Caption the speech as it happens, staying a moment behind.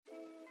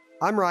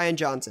I'm Ryan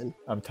Johnson.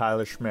 I'm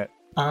Tyler Schmidt.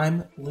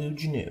 I'm Lou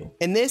Janu.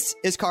 And this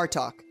is Card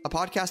Talk, a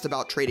podcast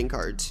about trading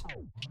cards.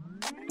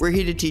 We're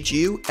here to teach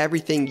you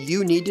everything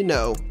you need to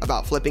know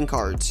about flipping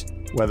cards.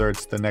 Whether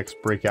it's the next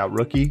breakout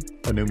rookie,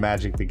 a new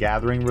Magic the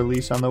Gathering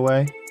release on the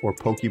way, or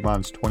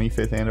Pokemon's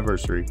 25th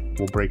anniversary,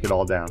 we'll break it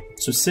all down.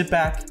 So sit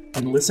back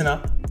and listen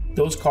up.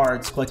 Those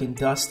cards collecting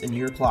dust in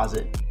your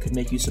closet could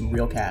make you some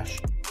real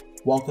cash.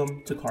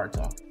 Welcome to Card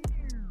Talk.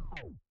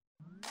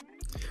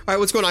 All right,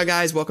 what's going on,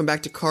 guys? Welcome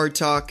back to Card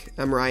Talk.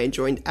 I'm Ryan,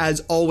 joined as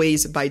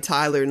always by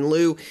Tyler and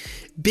Lou.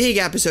 Big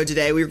episode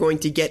today. We're going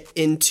to get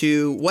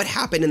into what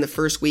happened in the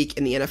first week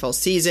in the NFL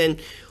season.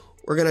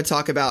 We're going to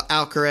talk about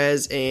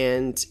Alcaraz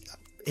and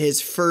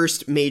his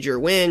first major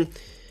win. We're going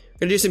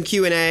to do some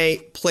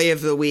Q&A. Play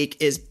of the week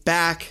is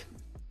back.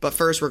 But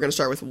first, we're going to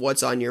start with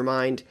what's on your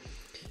mind.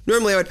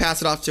 Normally, I would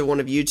pass it off to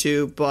one of you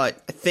two,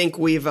 but I think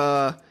we've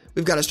got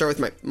to start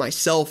with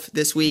myself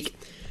this week.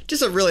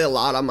 Just really a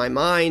lot on my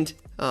mind.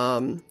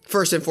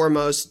 First and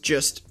foremost,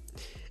 just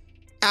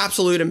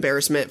absolute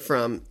embarrassment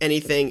from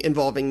anything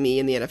involving me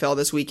in the NFL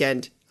this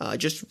weekend.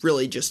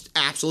 Just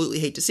absolutely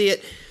hate to see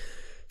it.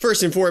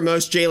 First and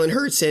foremost, Jalen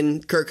Hurts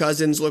and Kirk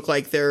Cousins look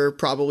like they're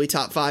probably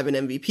top 5 in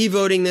MVP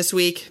voting this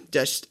week.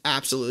 Just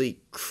absolutely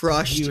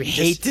crushed. You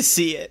hate to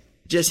see it.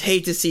 Just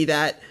hate to see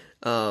that.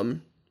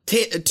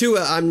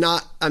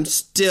 Tua, I'm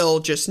still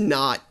just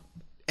not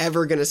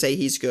ever going to say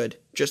he's good.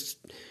 Just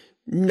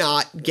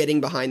not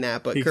getting behind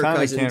that. But Kirk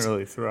Cousins can't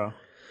really throw.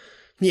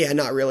 Yeah,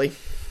 not really.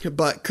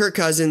 But Kirk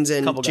Cousins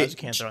and a couple guys who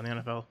can't throw in the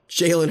NFL.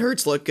 Jalen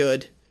Hurts look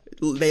good.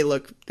 They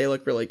look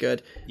really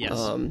good. Yes.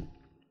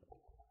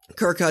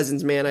 Kirk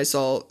Cousins, man, I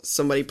saw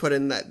somebody put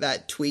in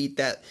that tweet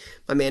that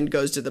my man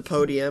goes to the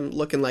podium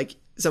looking like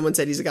someone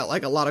said he's got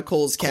like a lot of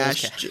Kohl's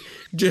cash.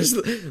 Just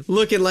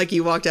looking like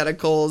he walked out of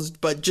Kohl's,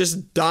 but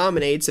just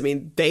dominates. I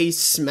mean, they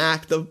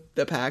smacked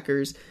the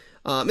Packers.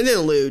 And then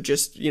Lou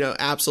just,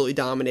 absolutely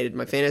dominated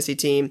my fantasy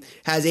team.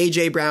 Has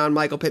A.J. Brown,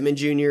 Michael Pittman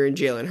Jr., and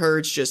Jalen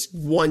Hurts. Just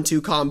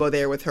 1-2 combo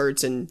there with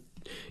Hurts and,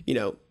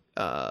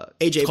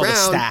 A.J. Brown. A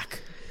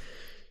stack.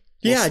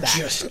 Yeah,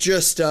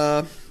 just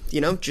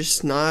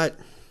not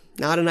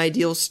an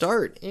ideal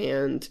start.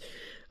 And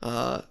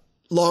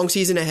long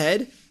season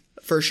ahead,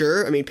 for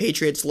sure. I mean,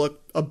 Patriots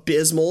look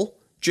abysmal.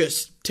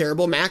 Just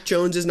terrible. Mac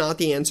Jones is not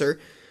the answer.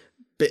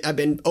 But I've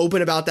been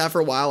open about that for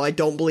a while. I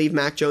don't believe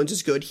Mac Jones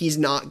is good. He's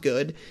not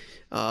good.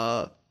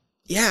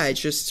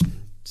 It's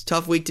a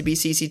tough week to be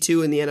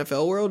CC2 in the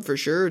NFL world for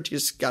sure.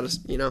 Just got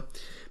to,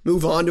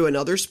 move on to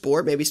another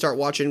sport. Maybe start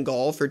watching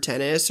golf or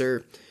tennis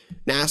or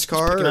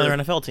NASCAR. Pick another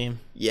NFL team.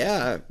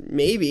 Yeah,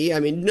 maybe. I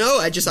mean,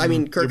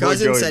 Kirk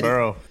Cousins said.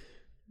 Burrow.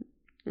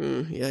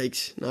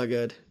 Yikes, not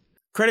good.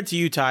 Credit to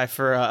you, Ty,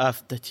 for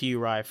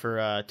Rye,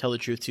 for Tell the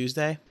Truth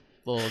Tuesday.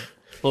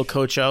 Little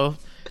Coach O,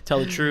 tell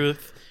the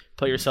truth.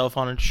 Put yourself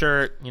on a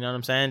shirt. You know what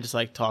I'm saying? Just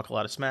like talk a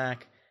lot of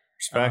smack.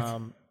 Respect.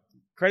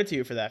 Credit to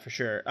you for that, for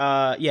sure.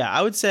 I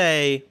would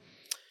say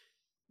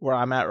where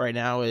I'm at right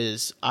now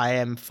is I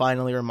am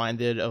finally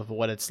reminded of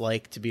what it's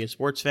like to be a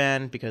sports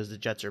fan because the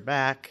Jets are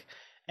back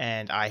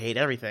and I hate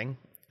everything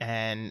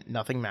and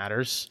nothing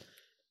matters.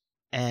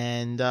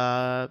 And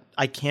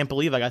I can't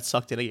believe I got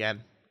sucked in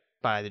again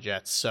by the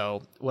Jets.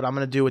 So what I'm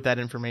going to do with that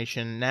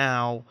information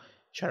now,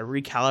 try to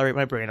recalibrate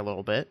my brain a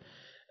little bit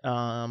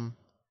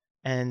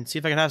and see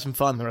if I can have some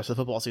fun the rest of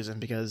the football season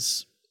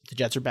because the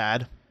Jets are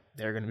bad.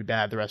 They're going to be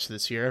bad the rest of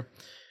this year.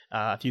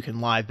 If you can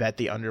live bet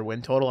the under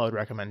win total, I would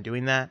recommend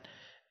doing that.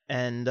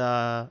 And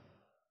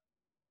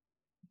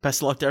best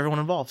of luck to everyone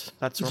involved.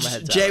 That's where my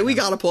head's at. Jay, we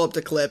got to pull up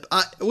the clip.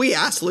 We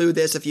asked Lou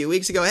this a few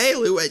weeks ago. Hey,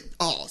 Lou,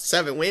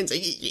 7 wins.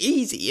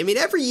 Easy. I mean,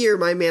 every year,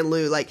 my man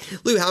Lou,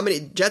 how many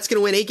Jets going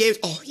to win 8 games?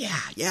 Oh, yeah,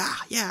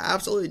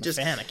 absolutely. Just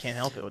fan, I can't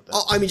help it with that.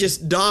 Oh, I mean,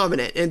 just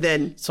dominant. And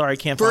then sorry,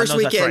 can't find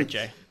those. That's right,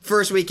 Jay.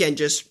 First weekend,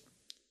 just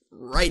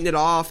writing it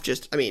off.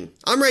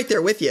 I'm right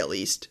there with you at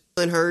least.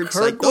 And Hurts,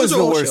 Kirk was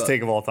the worst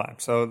take of all time.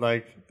 So,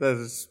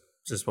 that's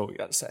just what we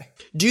got to say.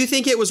 Do you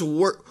think it was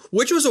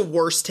which was a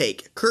worse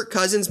take? Kirk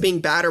Cousins being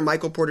bad or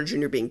Michael Porter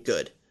Jr. being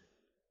good?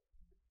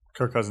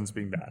 Kirk Cousins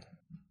being bad.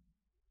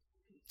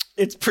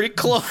 It's pretty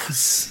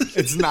close.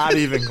 It's not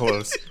even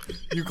close.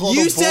 You called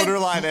a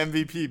borderline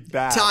MVP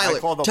bad. Tyler, I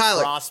called a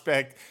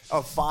prospect,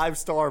 a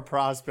 5-star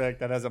prospect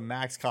that has a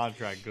max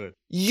contract good.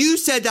 You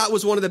said that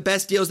was one of the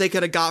best deals they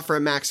could have got for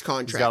a max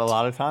contract. He's got a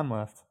lot of time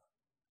left.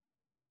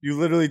 You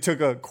literally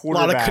took a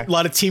quarterback. A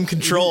lot of team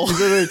control. You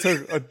literally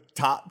took a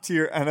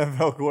top-tier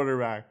NFL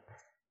quarterback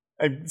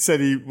and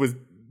said he was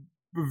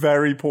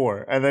very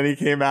poor. And then he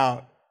came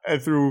out and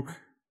threw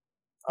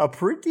a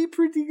pretty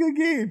good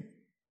game,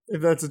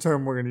 if that's a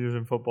term we're going to use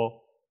in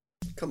football.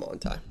 Come on,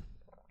 Ty.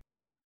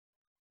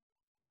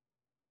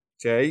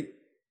 Jay?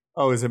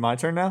 Oh, is it my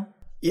turn now?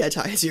 Yeah,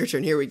 Ty, it's your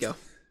turn. Here we go.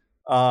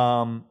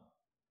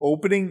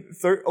 Opening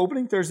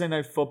Thursday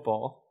Night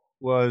Football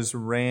was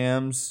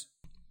Rams...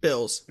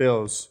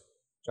 Bills.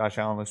 Josh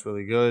Allen looks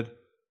really good.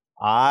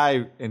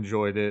 I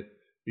enjoyed it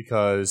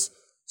because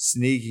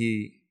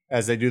sneaky,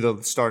 as they do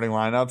the starting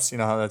lineups, you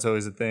know how that's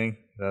always a thing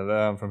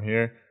from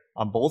here.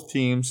 On both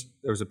teams,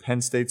 there was a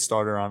Penn State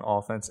starter on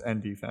offense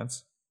and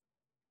defense.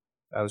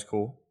 That was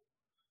cool.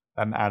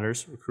 That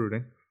matters,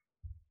 recruiting.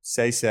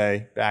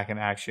 Say, back in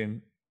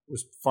action. It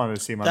was fun to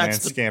see my man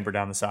scamper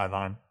down the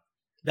sideline.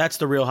 That's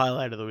the real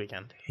highlight of the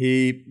weekend.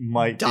 He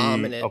might be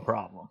a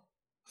problem.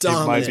 He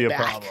might be a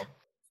problem.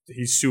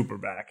 He's super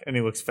back, and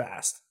he looks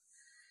fast.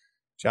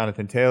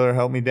 Jonathan Taylor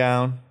helped me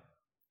down.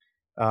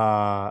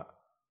 I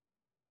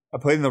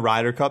played in the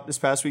Ryder Cup this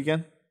past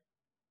weekend.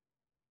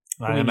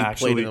 I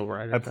played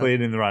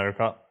in the Ryder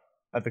Cup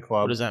at the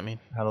club. What does that mean?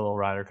 Had a little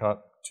Ryder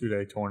Cup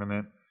 2-day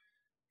tournament.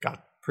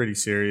 Got pretty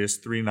serious.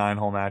 3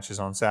 9-hole matches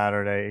on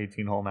Saturday,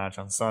 18-hole match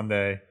on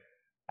Sunday.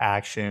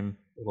 Action,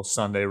 little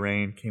Sunday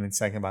rain. Came in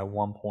second by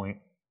 1 point.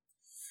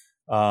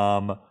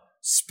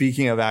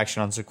 Speaking of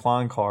action on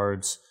Saquon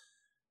cards,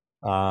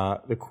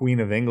 the Queen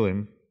of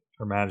England,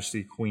 Her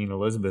Majesty Queen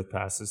Elizabeth,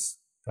 passed this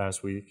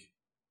past week.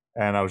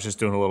 And I was just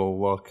doing a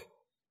little look.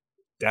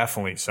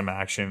 Definitely some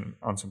action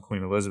on some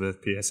Queen Elizabeth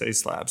PSA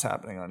slabs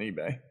happening on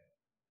eBay.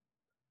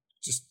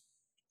 Just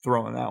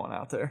throwing that one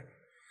out there.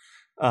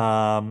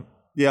 I'm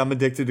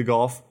addicted to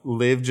golf.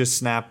 Liv just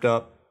snapped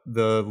up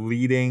the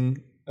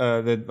leading,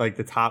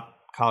 the top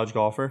college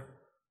golfer.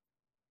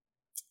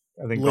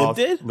 I think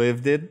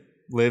Liv did.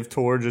 Liv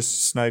Tour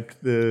just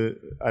sniped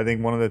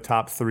one of the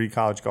top 3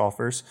 college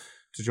golfers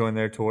to join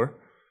their tour.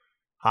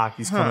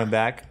 Hockey's coming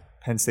back.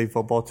 Penn State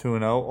football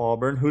 2-0.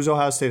 Auburn. Who's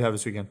Ohio State have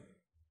this weekend?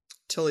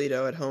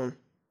 Toledo at home,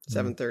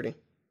 7:30.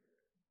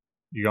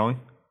 You going?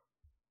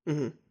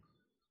 Mm-hmm.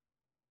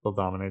 They'll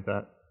dominate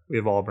that. We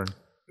have Auburn.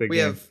 Big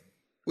game.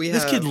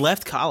 This kid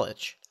left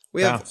college.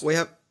 We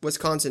have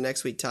Wisconsin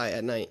next week, Ty,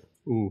 at night.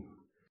 Ooh.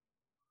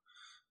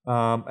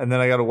 And then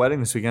I got a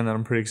wedding this weekend that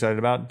I'm pretty excited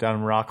about down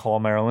in Rock Hall,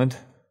 Maryland.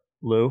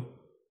 Lou,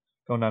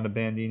 going down to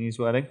Bandini's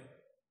wedding.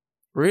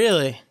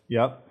 Really?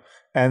 Yep.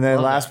 And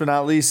then last but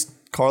not least,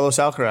 Carlos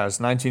Alcaraz,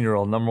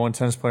 19-year-old, number 1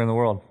 tennis player in the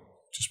world.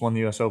 Just won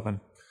the U.S. Open.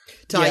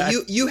 Ty,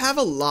 you have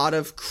a lot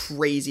of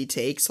crazy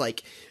takes.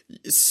 Like,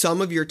 some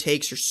of your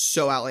takes are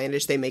so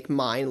outlandish, they make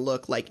mine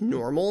look like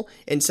normal,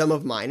 and some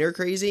of mine are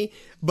crazy.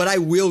 But I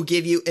will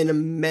give you an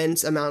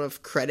immense amount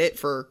of credit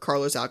for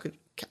Carlos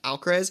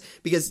Alcaraz,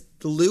 because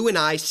Lou and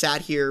I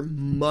sat here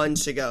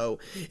months ago,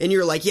 and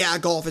you're like, yeah,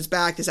 golf is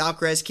back. This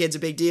Alcaraz kid's a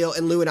big deal.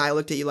 And Lou and I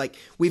looked at you like,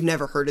 we've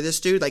never heard of this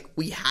dude. Like,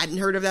 we hadn't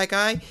heard of that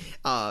guy.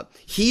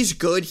 He's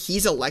good.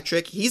 He's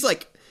electric. He's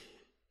like,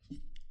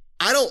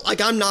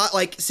 I'm not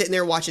like sitting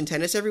there watching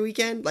tennis every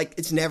weekend. Like,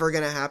 it's never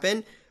going to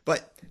happen.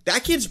 But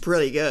that kid's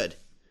pretty good.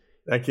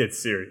 That kid's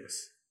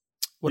serious.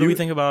 What do we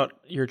think about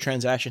your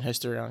transaction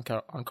history on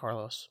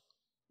Carlos?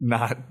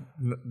 Not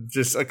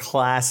just a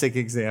classic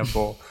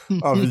example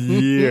of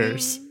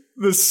years.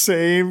 The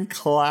same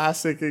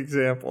classic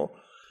example.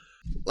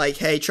 Like,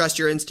 hey, trust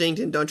your instinct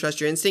and don't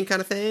trust your instinct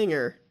kind of thing,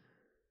 or?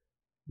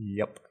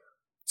 Yep.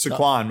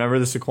 Saquon, remember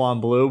the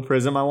Saquon Blue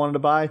Prism I wanted to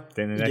buy?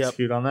 Didn't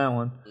execute on that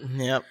one.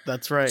 Yep,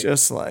 that's right.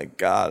 Just like,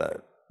 got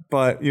it.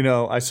 But,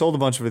 I sold a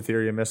bunch of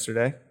Ethereum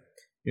yesterday.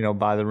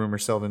 Buy the rumor,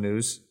 sell the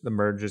news. The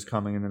merge is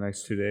coming in the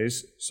next 2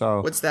 days.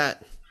 So what's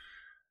that?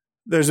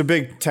 There's a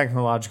big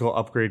technological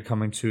upgrade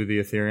coming to the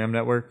Ethereum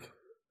network,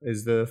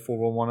 is the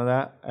 411 of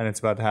that. And it's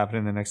about to happen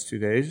in the next 2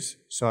 days.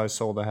 So I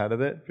sold ahead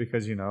of it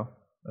because,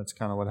 that's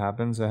kind of what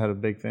happens ahead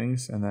of big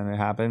things. And then it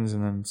happens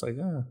and then it's like,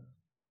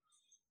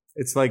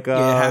 It's like it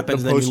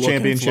happens, the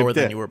post-championship dip.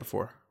 Than you were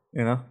before.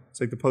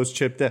 It's like the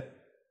post-chip dip.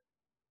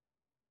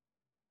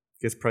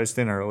 Gets priced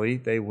in early,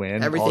 they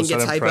win. Everything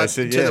gets hyped up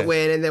to the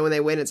win, and then when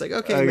they win, it's like,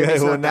 okay, maybe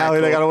it's not now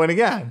that they cool. got to win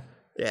again.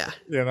 Yeah.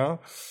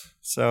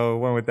 So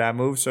went with that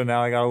move. So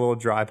now I got a little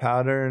dry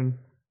powder, and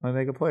I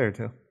make a play or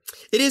two.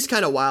 It is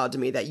kind of wild to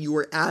me that you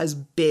were as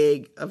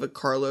big of a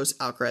Carlos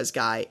Alcaraz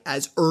guy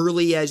as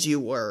early as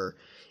you were,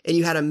 and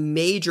you had a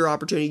major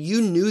opportunity.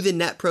 You knew the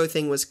Net Pro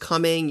thing was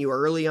coming. You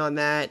were early on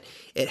that.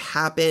 It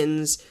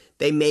happens.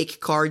 They make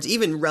cards,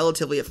 even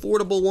relatively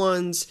affordable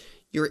ones.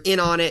 You're in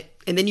on it,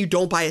 and then you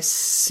don't buy a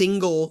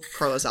single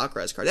Carlos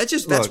Alcaraz card.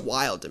 That's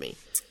wild to me.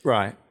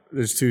 Right.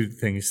 There's 2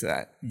 things to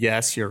that.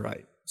 Yes, you're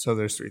right. So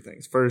there's 3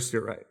 things. First,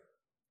 you're right.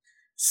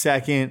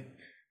 Second,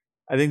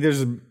 I think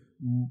there's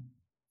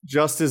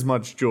just as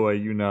much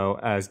joy,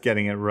 as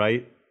getting it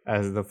right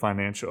as the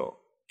financial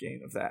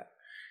gain of that.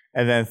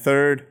 And then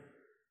third,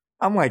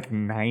 I'm like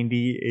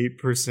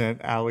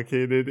 98%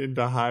 allocated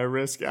into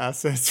high-risk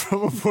assets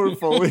from a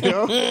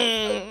portfolio.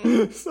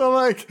 So I'm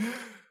like,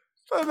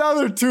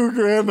 another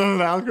 $2,000 on an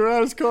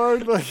Alcaraz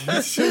card? Like,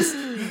 it's just...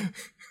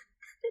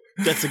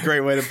 That's a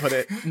great way to put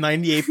it.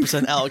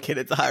 98%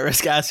 allocated to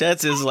high-risk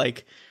assets is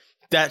like,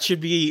 that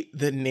should be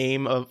the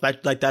name of,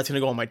 that's going to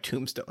go on my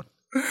tombstone.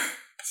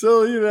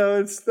 So,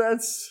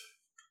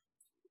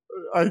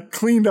 I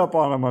cleaned up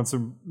on them on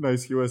some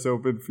nice U.S.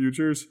 Open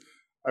futures.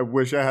 I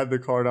wish I had the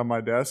card on my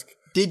desk.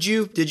 Did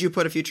you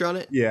put a future on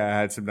it? Yeah, I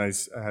had some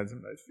nice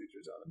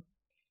futures on them,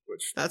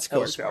 which that's cool.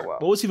 Worked out well.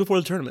 What was he before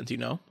the tournament? Do you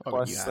know?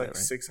 Plus like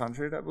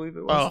 600, I believe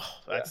it was.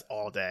 Oh, that's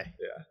all day.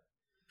 Yeah.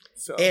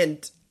 So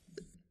and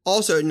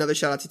also another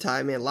shout out to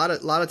Ty, man. A lot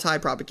of Ty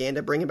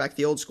propaganda, bringing back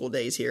the old school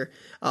days here.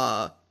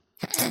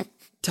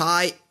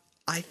 Ty,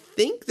 I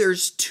think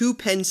there's 2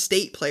 Penn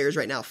State players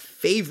right now,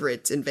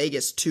 favorites in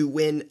Vegas to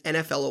win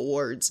NFL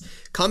awards.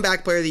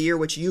 Comeback Player of the Year,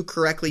 which you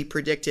correctly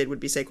predicted would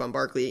be Saquon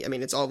Barkley. I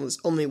mean, it's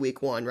almost only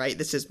week 1, right?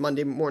 This is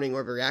Monday morning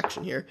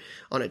overreaction here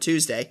on a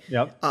Tuesday.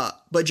 Yep.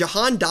 But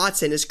Jahan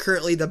Dotson is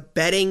currently the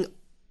betting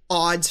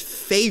odds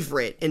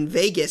favorite in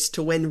Vegas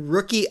to win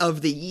Rookie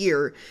of the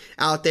Year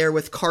out there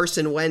with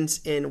Carson Wentz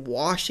in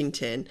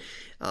Washington.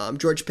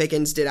 George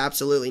Pickens did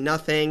absolutely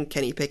nothing.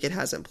 Kenny Pickett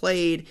hasn't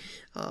played.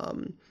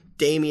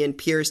 Damian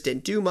Pierce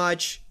didn't do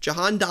much.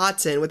 Jahan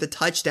Dotson with a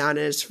touchdown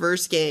in his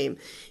first game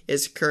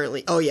is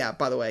currently... Oh, yeah,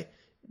 by the way,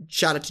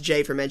 shout out to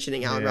Jay for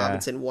mentioning Allen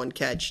Robinson, 1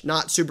 catch.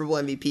 Not Super Bowl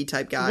MVP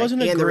type guy.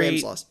 The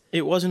Rams lost.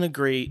 It wasn't a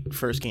great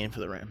first game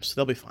for the Rams.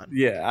 They'll be fine.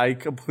 Yeah, I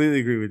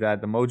completely agree with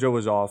that. The mojo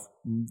was off.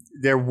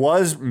 There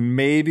was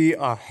maybe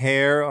a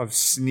hair of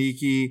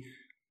sneaky,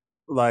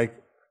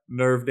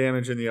 nerve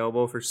damage in the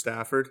elbow for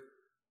Stafford.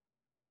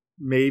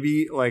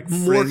 Maybe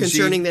more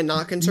concerning than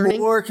not concerning.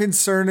 More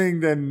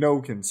concerning than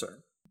no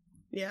concern.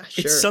 Yeah,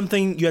 sure. It's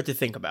something you have to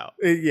think about.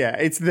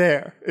 It's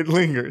there. It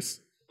lingers.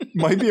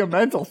 Might be a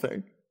mental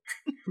thing,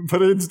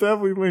 but it's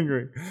definitely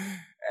lingering.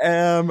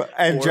 And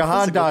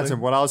Jahan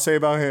Dotson, what I'll say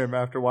about him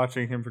after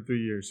watching him for 3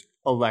 years,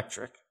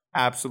 electric.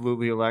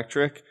 Absolutely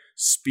electric.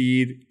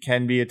 Speed,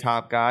 can be a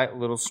top guy. A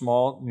little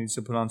small, needs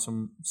to put on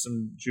some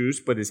juice,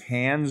 but his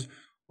hands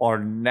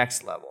are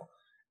next level.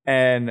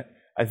 And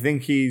I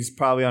think he's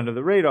probably under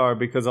the radar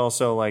because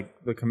also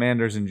the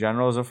Commanders in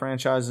general as a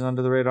franchise is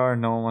under the radar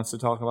and no one wants to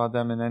talk about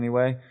them in any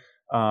way.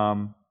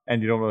 And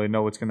you don't really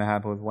know what's going to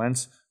happen with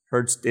Wentz.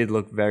 Hurts did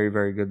look very,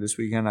 very good this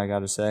weekend, I got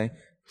to say.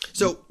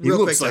 So he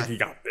looks like he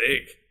got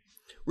big.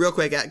 Real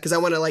quick, because I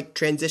want to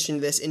transition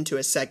this into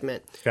a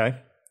segment. Okay.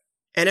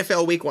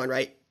 NFL Week 1,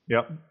 right?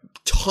 Yep.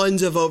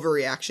 Tons of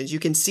overreactions. You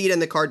can see it in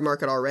the card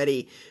market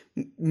already.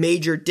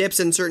 Major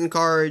dips in certain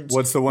cards.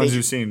 What's the ones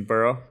you've seen,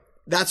 Burrow?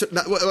 That's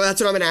what I'm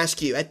going to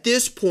ask you. At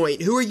this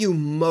point, who are you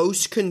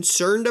most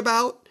concerned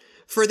about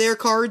for their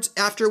cards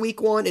after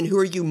week 1, and who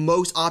are you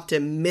most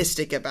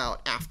optimistic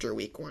about after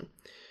week 1?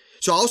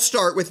 So I'll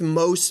start with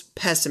most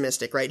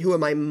pessimistic, right? Who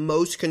am I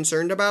most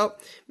concerned about?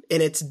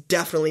 And it's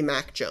definitely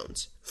Mac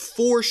Jones.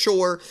 For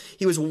sure,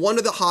 he was one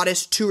of the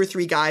hottest 2 or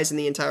 3 guys in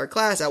the entire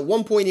class. At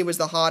one point, he was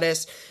the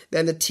hottest.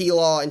 Then the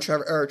T-Law and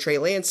Trey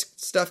Lance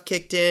stuff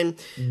kicked in.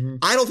 Mm-hmm.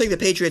 I don't think the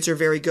Patriots are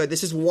very good.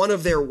 This is one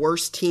of their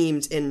worst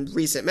teams in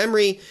recent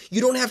memory. You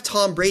don't have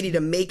Tom Brady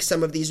to make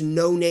some of these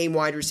no-name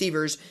wide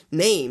receivers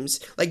names.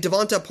 Like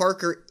Devonta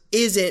Parker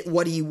isn't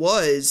what he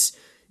was,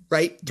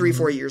 right,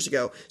 3-4 years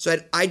ago. So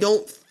I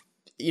don't,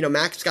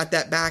 Mac's got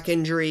that back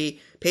injury.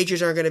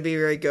 Patriots aren't going to be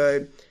very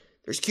good.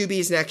 There's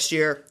QBs next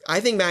year.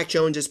 I think Mac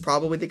Jones is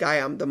probably the guy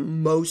I'm the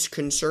most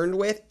concerned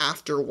with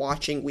after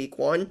watching week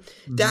 1.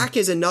 Mm-hmm. Dak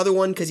is another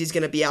one because he's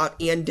going to be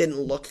out and didn't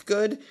look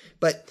good.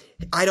 But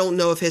I don't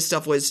know if his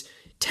stuff was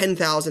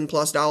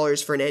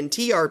 $10,000+ for an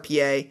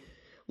NTRPA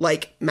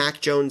like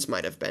Mac Jones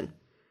might have been.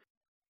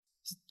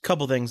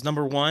 Couple things.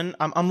 Number one,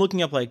 I'm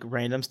looking up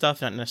random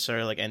stuff, not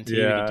necessarily NT.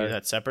 Yeah. We can do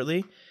that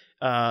separately.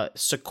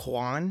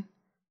 Saquon,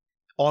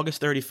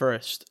 August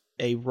 31st,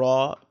 a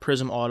raw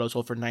Prism auto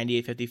sold for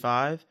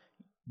 $98.55.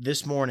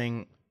 This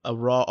morning, a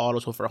raw auto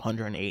sold for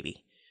 $180.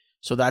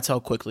 So that's how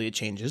quickly it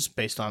changes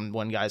based on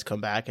when guys come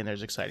back and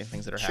there's exciting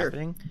things that are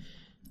happening.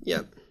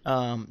 Yep.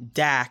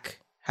 Dak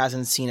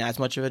hasn't seen as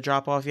much of a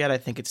drop off yet. I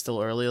think it's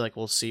still early.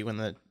 We'll see when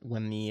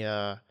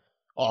the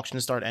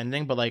auctions start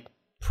ending. But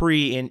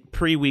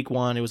pre week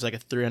 1, it was a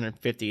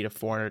 $350 to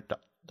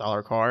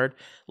 $400 card.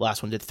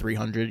 Last one did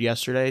 $300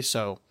 yesterday.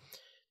 So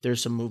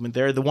there's some movement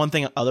there.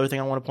 The other thing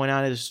I want to point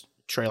out is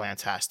Trey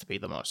Lance has to be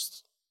the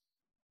most.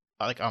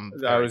 I'm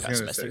very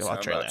pessimistic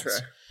about Trey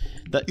Lance.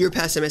 You're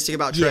pessimistic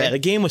about Trey? Yeah, the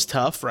game was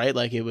tough, right?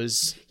 It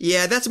was...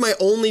 Yeah, that's my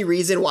only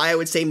reason why I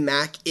would say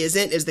Mac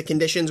isn't, is the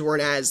conditions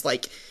weren't as,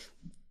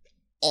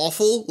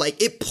 awful.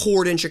 It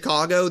poured in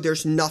Chicago.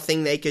 There's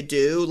nothing they could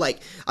do.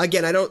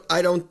 Again,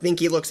 I don't think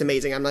he looks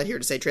amazing. I'm not here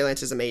to say Trey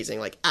Lance is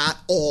amazing, at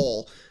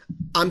all.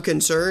 I'm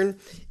concerned.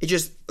 It's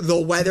just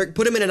the weather.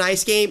 Put him in a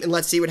nice game and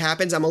let's see what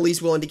happens. I'm at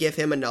least willing to give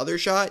him another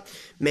shot.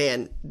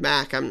 Man,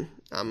 Mac, I'm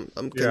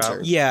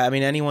concerned. Yeah, I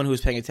mean, anyone who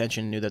was paying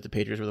attention knew that the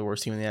Patriots were the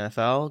worst team in the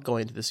NFL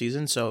going into the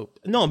season. So,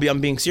 no,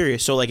 I'm being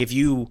serious. So, if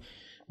you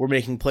were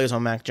making plays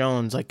on Mac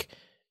Jones,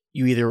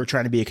 you either were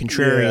trying to be a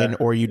contrarian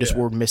or you just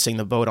were missing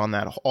the boat on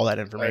all that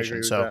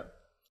information.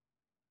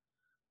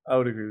 I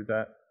would agree with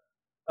that.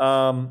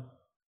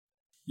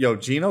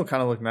 Geno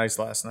kind of looked nice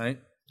last night.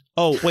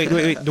 Oh, wait.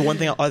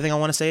 The other thing I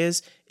want to say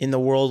is, in the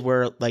world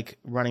where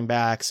running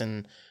backs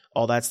and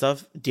all that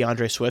stuff,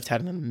 DeAndre Swift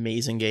had an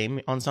amazing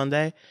game on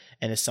Sunday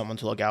and is someone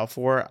to look out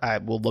for. I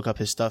will look up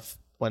his stuff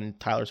when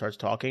Tyler starts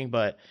talking,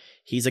 but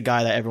he's a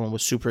guy that everyone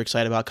was super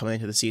excited about coming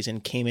into the season,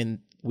 came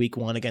in week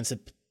 1 against a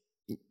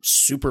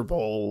Super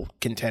Bowl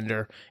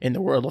contender in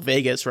the world of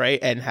Vegas, right?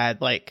 And had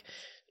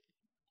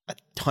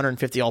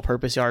 150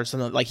 all-purpose yards.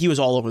 Something he was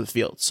all over the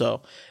field.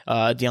 So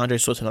DeAndre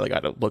Swift's another guy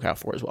to look out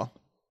for as well.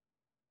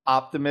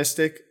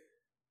 Optimistic,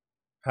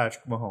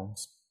 Patrick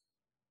Mahomes.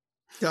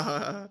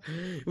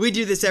 We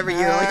do this every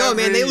year. Like, oh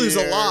man, they lose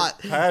a lot.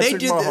 Patrick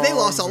They Mahomes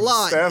lost a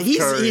lot. Steph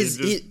He's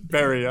just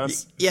bury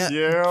us.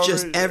 Yeah,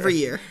 just every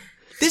year.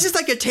 This is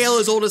like a tale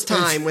as old as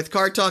time with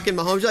Car Talk and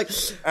Mahomes. You're like,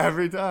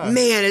 every time.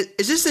 Man,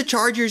 is this the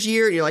Chargers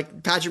year? And you're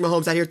like, Patrick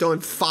Mahomes out here throwing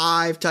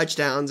 5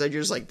 touchdowns. And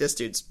you're just like, this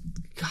dude's,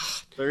 God,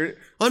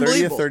 unbelievable.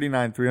 30 of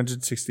 39,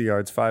 360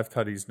 yards, 5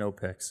 tutties, no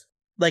picks.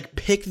 Like,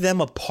 pick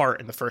them apart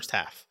in the first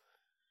half.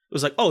 It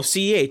was like, oh,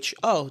 CH,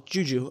 oh,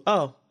 Juju,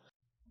 oh.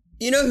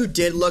 You know who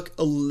did look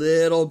a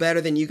little better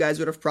than you guys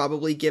would have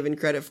probably given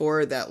credit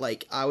for, that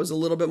like I was a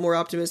little bit more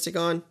optimistic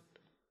on?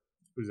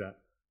 Who's that?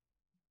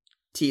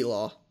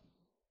 T-Law.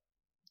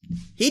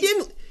 He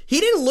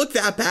didn't look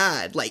that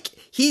bad. Like,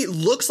 he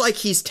looks like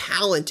he's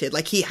talented.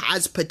 Like, he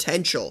has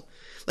potential.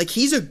 Like,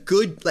 he's a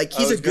good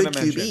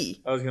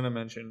QB. I was going to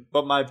mention.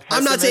 But my pessimistic,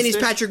 I'm not saying he's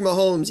Patrick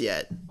Mahomes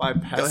yet. My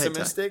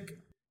pessimistic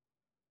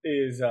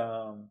is,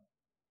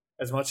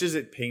 as much as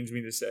it pains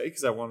me to say,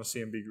 because I want to see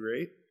him be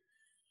great,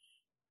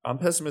 I'm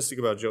pessimistic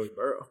about Joey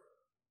Burrow.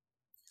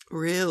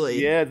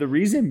 Really? Yeah, the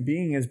reason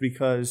being is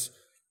because,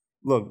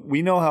 look,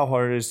 we know how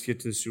hard it is to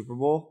get to the Super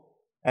Bowl,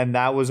 and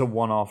that was a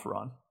one-off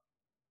run.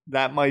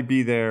 That might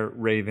be their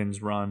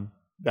Ravens run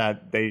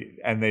that they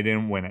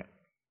didn't win it.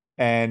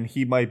 And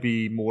he might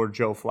be more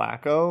Joe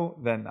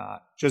Flacco than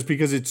not. Just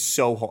because it's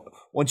so hard.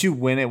 Once you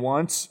win it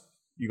once,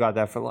 you got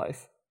that for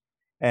life.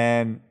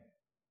 And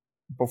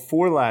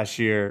before last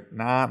year,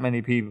 not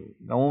many people,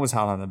 no one was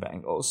hot on the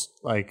Bengals.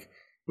 Like,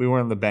 we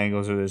weren't the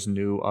Bengals or this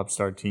new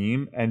upstart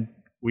team. And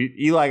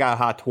Eli got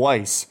hot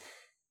twice.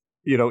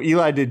 You know,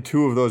 Eli did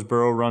 2 of those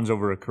Burrow runs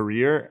over a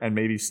career and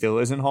maybe still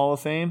isn't Hall of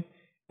Fame.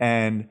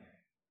 And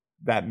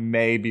that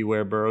may be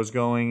where Burrow's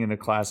going in a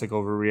classic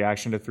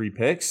overreaction to 3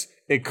 picks.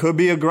 It could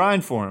be a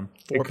grind for him.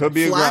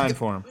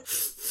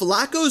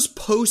 Flacco's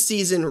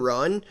postseason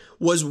run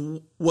was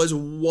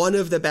one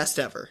of the best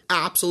ever.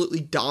 Absolutely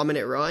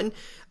dominant run.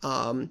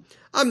 I'm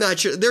not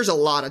sure. There's a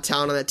lot of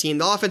talent on that team.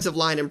 The offensive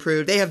line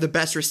improved. They have the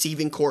best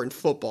receiving core in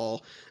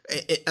football.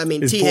 I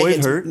mean, is T. Boyd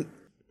Higgins hurt?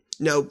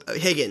 No,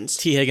 Higgins.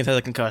 T. Higgins has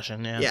a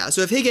concussion, yeah. Yeah,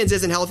 so if Higgins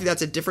isn't healthy,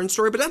 that's a different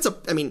story. But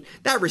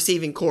that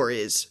receiving core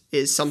is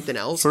something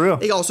else. For real.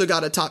 They also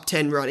got a top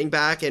 10 running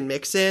back and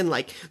Mixon.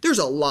 Like, there's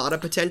a lot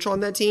of potential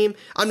on that team.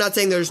 I'm not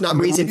saying there's not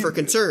reason for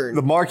concern.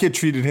 The market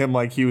treated him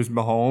like he was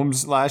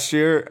Mahomes last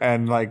year,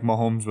 and like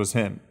Mahomes was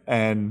him.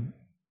 And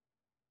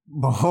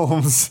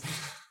Mahomes...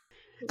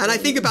 And I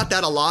think about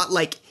that a lot.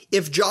 Like,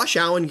 if Josh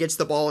Allen gets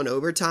the ball in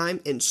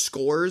overtime and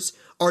scores,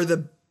 are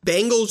the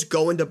Bengals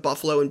going to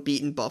Buffalo and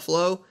beating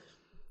Buffalo?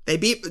 They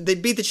beat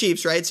the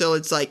Chiefs, right? So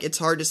it's like, it's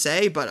hard to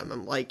say, but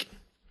I'm like,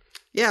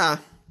 yeah,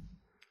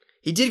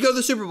 he did go to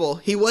the Super Bowl.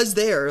 He was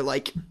there.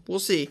 Like, we'll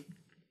see.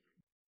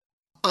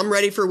 I'm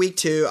ready for week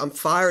 2. I'm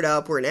fired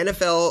up. We're in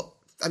NFL.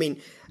 I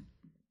mean,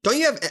 don't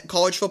you have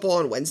college football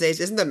on Wednesdays?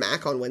 Isn't the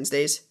MAC on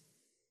Wednesdays?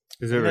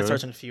 Is it really? That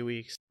starts in a few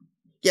weeks.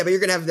 Yeah, but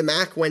you're going to have the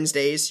MAC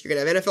Wednesdays. You're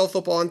going to have NFL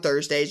football on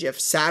Thursdays. You have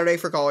Saturday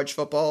for college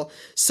football,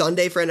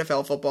 Sunday for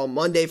NFL football,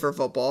 Monday for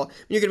football.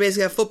 You're going to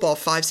basically have football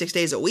 5-6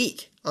 days a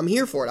week. I'm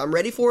here for it. I'm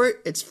ready for it.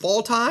 It's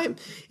fall time.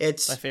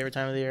 It's my favorite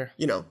time of the year.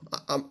 You know,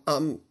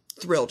 I'm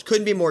thrilled.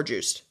 Couldn't be more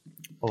juiced.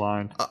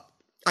 Aligned.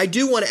 I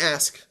do want to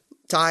ask,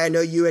 Ty, I know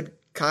you had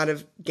kind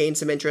of gained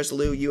some interest.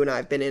 Lou, you and I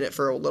have been in it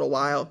for a little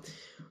while.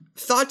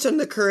 Thoughts on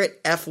the current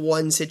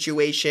F1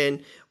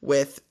 situation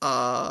with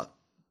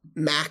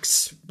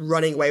Max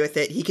running away with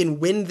it? He can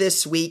win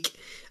this week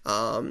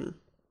in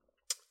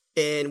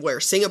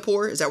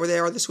Singapore? Is that where they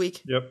are this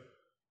week? Yep.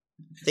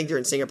 I think they're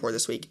in Singapore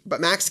this week.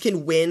 But Max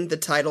can win the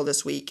title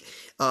this week.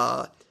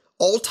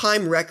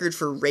 All-time record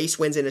for race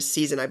wins in a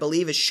season, I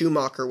believe, is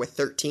Schumacher with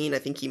 13. I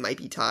think he might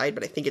be tied,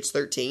 but I think it's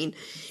 13.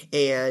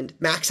 And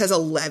Max has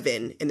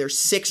 11, and there's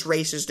 6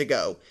 races to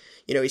go.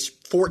 You know, he's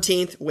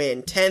 14th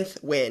win,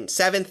 10th win,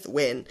 7th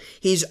win.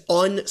 He's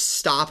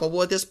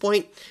unstoppable at this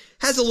point.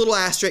 Has a little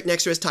asterisk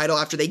next to his title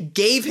after they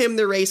gave him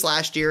the race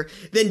last year.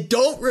 Then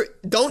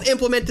don't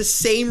implement the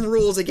same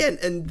rules again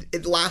in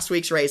last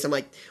week's race. I'm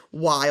like,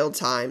 wild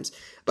times.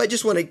 But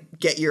just want to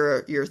get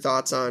your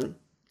thoughts on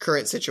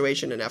current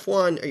situation in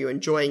F1. Are you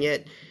enjoying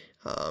it?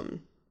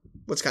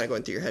 What's kind of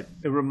going through your head?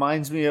 It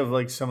reminds me of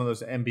like some of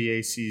those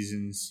NBA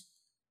seasons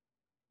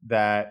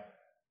that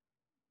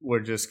were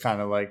just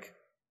kind of like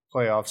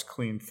playoffs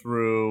clean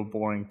through,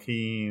 boring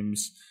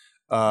teams.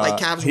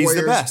 Like Cavs he's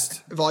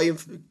Warriors, the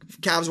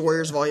best. Cavs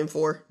Warriors Volume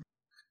 4.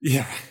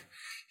 Yeah,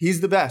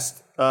 he's the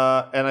best.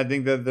 And I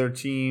think that their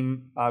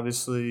team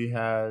obviously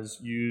has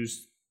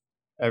used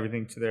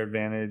everything to their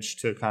advantage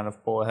to kind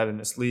of pull ahead in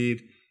this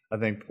lead. I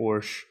think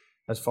Porsche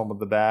has fumbled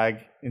the bag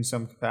in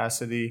some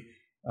capacity.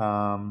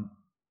 Ferrari,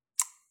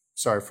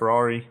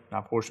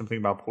 not Porsche. I'm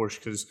thinking about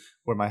Porsche because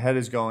where my head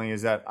is going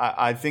is that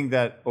I think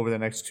that over the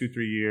next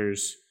 2-3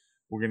 years,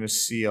 we're going to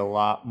see a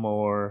lot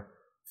more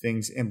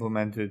things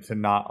implemented to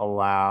not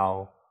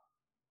allow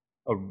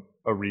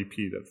a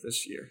repeat of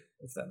this year,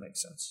 if that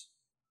makes sense.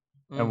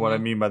 Mm-hmm. And what I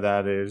mean by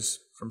that is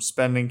from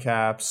spending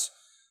caps,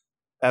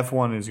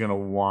 F1 is going to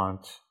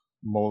want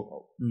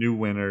new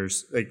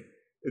winners. Like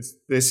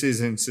this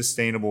isn't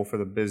sustainable for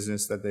the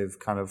business that they've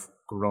kind of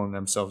grown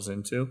themselves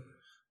into.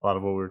 A lot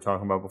of what we were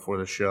talking about before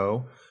the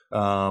show,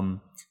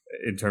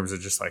 in terms of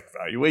just like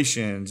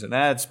valuations and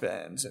ad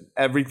spends and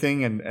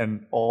everything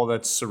and all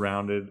that's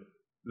surrounded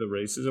the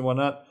races and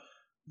whatnot.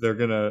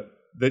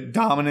 The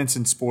dominance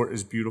in sport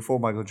is beautiful.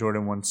 Michael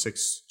Jordan won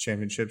 6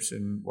 championships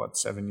in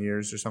 7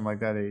 years or something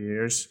like that, 8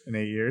 years, in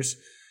 8 years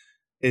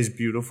is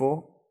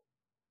beautiful,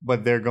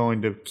 but they're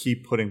going to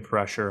keep putting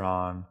pressure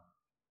on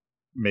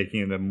making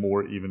it a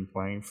more even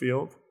playing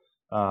field.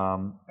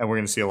 And we're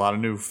going to see a lot of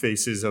new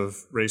faces of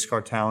race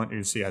car talent. You're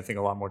going to see, I think,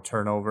 a lot more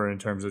turnover in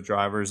terms of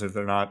drivers. If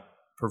they're not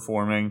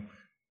performing,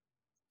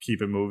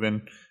 keep it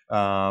moving,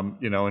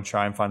 and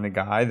try and find a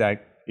guy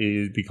that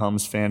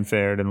becomes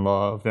fanfared and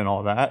loved and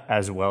all that,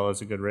 as well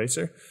as a good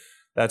racer.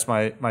 That's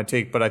my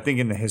take. But I think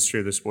in the history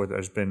of the sport,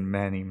 there's been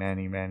many,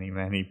 many, many,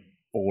 many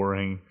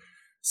boring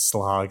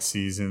slog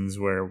seasons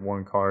where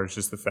one car is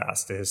just the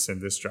fastest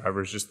and this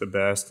driver is just the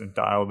best and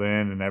dialed in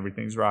and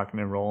everything's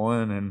rocking and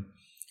rolling. And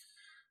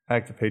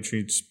heck, the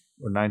Patriots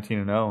were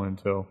 19-0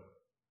 until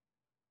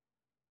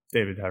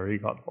David Tyree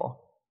caught the ball.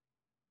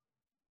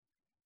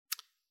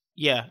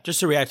 Yeah,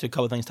 just to react to a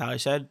couple of things Tyler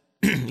said,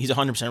 he's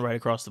 100% right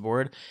across the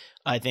board.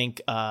 I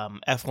think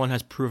F1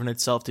 has proven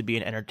itself to be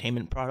an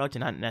entertainment product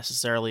and not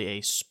necessarily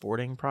a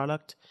sporting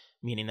product,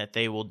 meaning that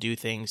they will do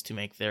things to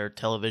make their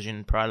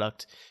television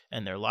product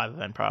and their live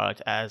event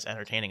product as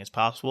entertaining as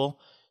possible.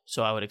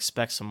 So I would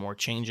expect some more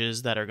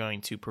changes that are going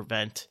to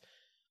prevent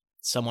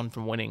someone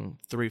from winning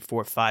 3,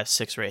 4, 5,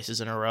 6 races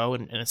in a row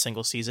in a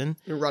single season.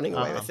 You're running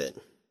away with it.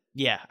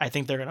 Yeah, I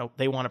think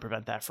they want to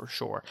prevent that for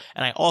sure.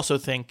 And I also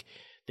think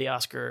the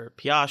Oscar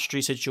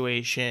Piastri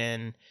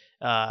situation,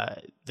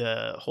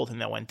 the whole thing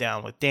that went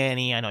down with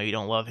Danny, I know you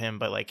don't love him,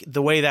 but like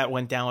the way that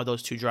went down with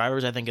those two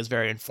drivers, I think is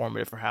very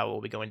informative for how it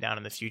will be going down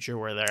in the future,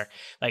 where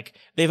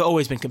they've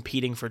always been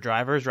competing for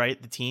drivers, right?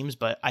 The teams,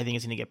 but I think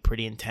it's going to get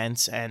pretty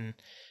intense. And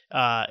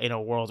in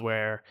a world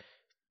where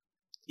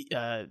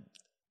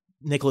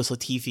Nicholas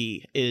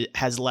Latifi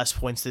has less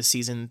points this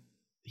season.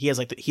 He has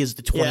the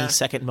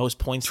 22nd most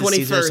points this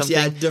season or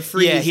something.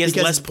 He has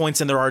less points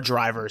than there are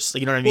drivers.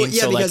 You know what I mean? Well,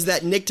 yeah, because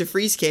that Nick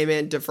DeVries came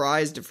in,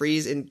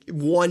 DeVries, and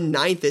won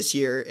 9th this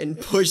year and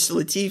pushed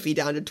Latifi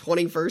down to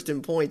 21st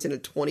in points in a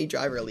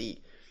 20-driver lead.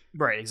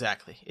 Right,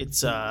 exactly.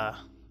 It's that's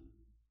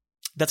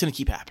going to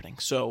keep happening.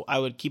 So I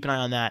would keep an eye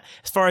on that.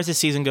 As far as this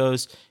season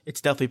goes,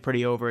 it's definitely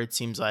pretty over. It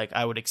seems like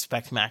I would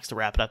expect Max to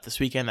wrap it up this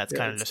weekend. That's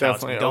kind of just how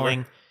it's been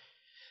going.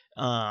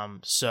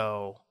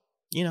 So,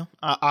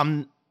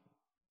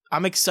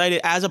 I'm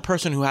excited as a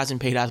person who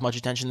hasn't paid as much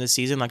attention this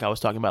season, like I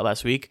was talking about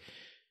last week.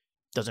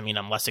 Doesn't mean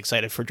I'm less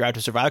excited for Drive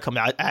to Survive coming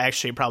out. I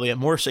actually probably am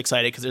more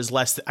excited because there's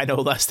less. I know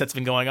less that's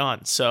been going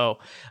on. So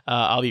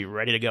I'll be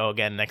ready to go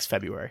again next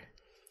February.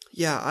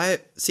 Yeah,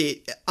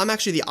 I'm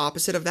actually the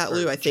opposite of that,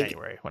 Lou. I think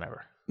January,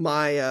 whenever.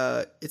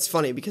 It's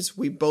funny because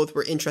we both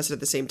were interested at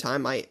the same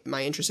time.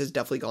 My interest has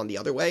definitely gone the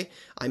other way.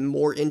 I'm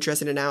more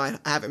interested in it now. I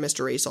haven't missed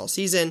a race all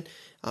season.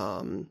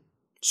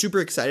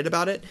 Super excited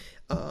about it.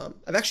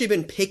 I've actually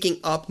been picking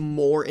up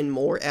more and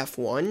more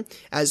F1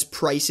 as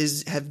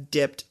prices have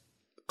dipped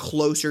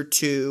closer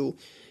to,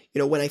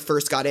 when I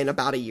first got in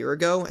about a year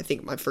ago. I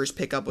think my first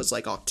pickup was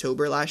like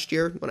October last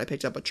year when I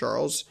picked up a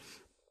Charles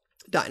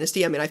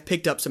Dynasty. I mean, I've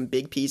picked up some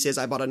big pieces.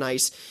 I bought a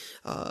nice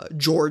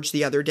George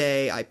the other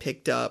day. I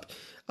picked up,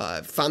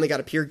 finally got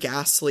a Pierre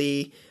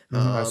Gasly.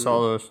 I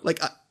saw those.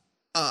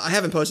 I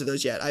haven't posted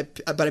those yet.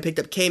 But I picked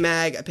up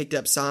K-Mag. I picked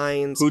up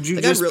Signs. Who'd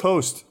you just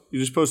post? You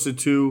just posted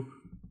 2.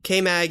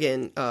 K-Mag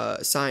and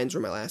Signs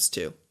were my last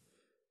 2.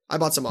 I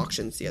bought some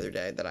auctions the other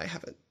day that I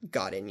haven't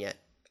got in yet.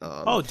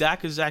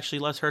 Dak is actually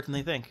less hurt than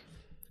they think.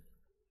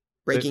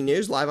 Breaking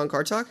news live on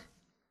Car Talk.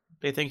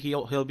 They think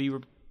he'll be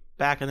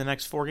back in the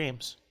next 4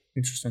 games.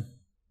 Interesting.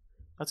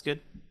 That's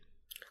good.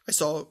 I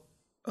saw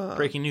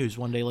breaking news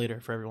 1 day later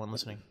for everyone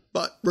listening.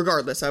 But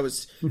regardless, I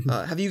was.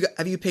 Have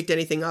you picked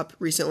anything up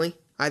recently?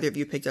 Either of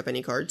you picked up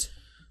any cards?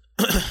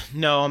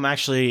 No, I'm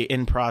actually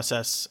in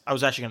process. I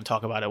was actually going to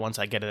talk about it once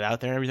I get it out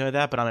there and everything like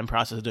that, but I'm in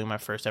process of doing my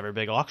first ever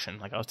big auction,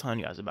 like I was telling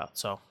you guys about.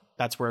 So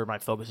that's where my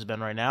focus has been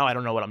right now. I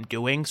don't know what I'm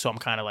doing, so I'm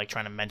kind of like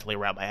trying to mentally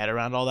wrap my head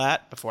around all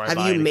that before I buy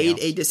anything. Have you made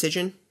else. a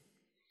decision?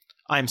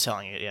 I'm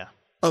selling it, yeah.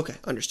 Okay,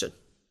 understood.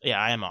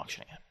 Yeah, I am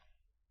auctioning it.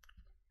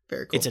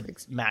 Very cool. It's a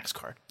Max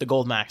card. The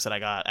gold Max that I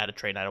got at a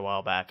trade night a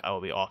while back, I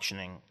will be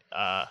auctioning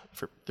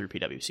through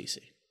PWCC.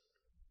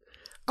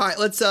 All right,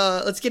 let's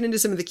get into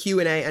some of the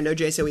Q&A. I know,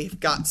 Jason, we've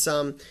got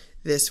some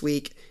this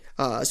week.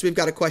 So we've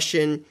got a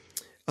question.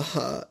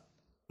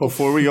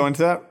 Before we go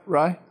into that,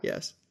 Rye?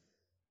 Yes.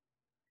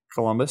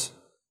 Columbus.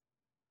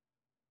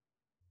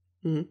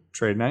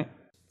 Trade night.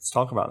 Let's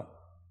talk about it.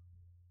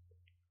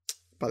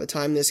 By the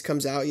time this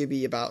comes out, you'll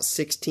be about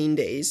 16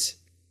 days.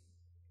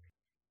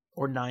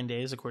 Or 9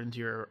 days, according to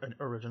your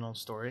original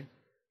story.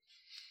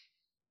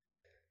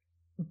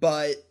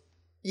 But,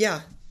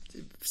 yeah,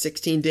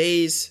 16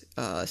 days,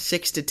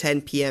 6 to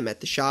 10 p.m.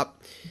 at the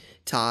shop.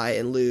 Ty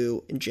and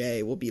Lou and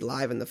Jay will be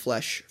live in the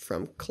flesh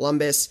from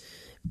Columbus.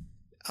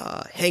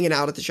 hanging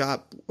out at the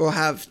shop. We'll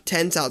have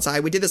tents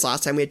outside. We did this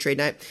last time we had trade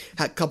night.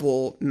 Had a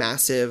couple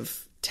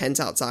massive tents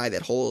outside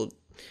that hold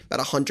about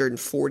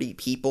 140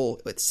 people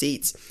with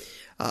seats.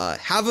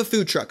 Have a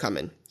food truck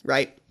coming,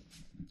 right?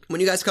 When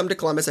you guys come to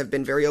Columbus, I've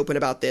been very open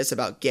about this,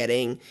 about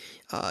getting,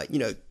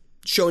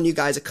 showing you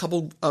guys a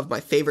couple of my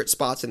favorite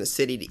spots in the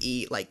city to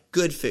eat, like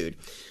good food.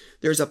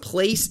 There's a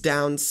place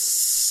down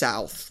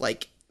south,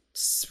 like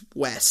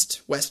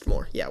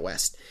Westmore,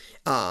 west,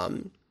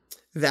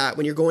 that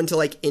when you're going to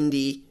like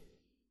Indy,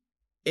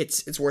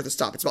 it's worth a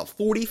stop. It's about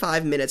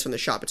 45 minutes from the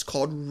shop. It's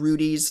called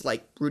Rudy's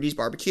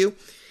Barbecue.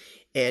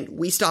 And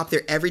we stop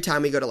there every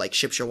time we go to like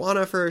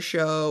Shipshawana for a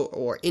show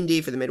or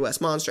Indy for the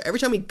Midwest Monster. Every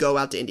time we go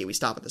out to Indy, we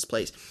stop at this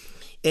place.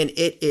 And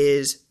it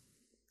is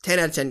 10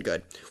 out of 10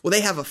 good. Well,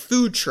 they have a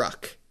food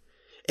truck.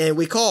 And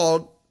we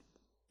called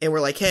and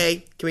we're like,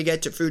 hey, can we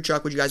get to food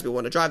truck? Would you guys be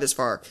willing to drive this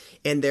far?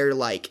 And they're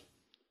like,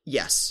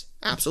 yes,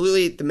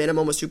 absolutely. The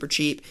minimum was super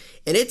cheap.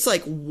 And it's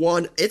like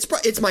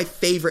it's my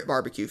favorite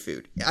barbecue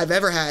food I've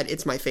ever had.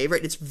 It's my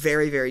favorite. It's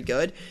very, very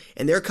good.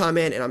 And they're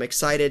coming and I'm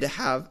excited to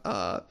have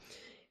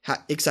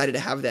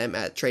them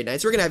at trade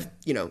nights. We're going to have,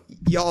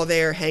 y'all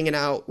there hanging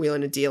out,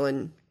 wheeling and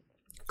dealing.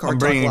 I'm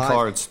bringing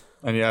cards.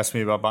 And you asked me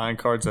about buying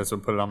cards. That's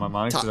what put it on my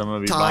mind because I'm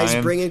going to be Ty's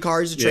buying. Bringing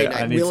cards to trade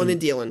night, wheeling and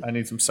dealing. I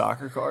need some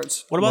soccer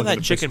cards. What about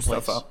that chicken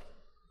place?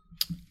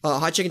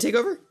 Hot Chicken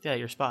Takeover? Yeah,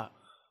 your spot.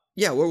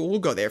 Yeah, we'll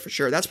go there for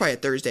sure. That's probably a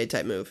Thursday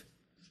type move.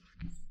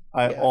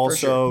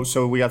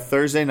 So we got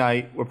Thursday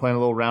night. We're playing a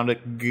little round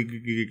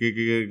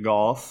at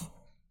golf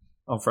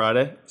on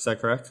Friday. Is that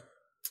correct?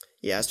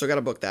 Yeah, I still got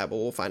to book that, but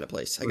we'll find a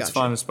place. Let's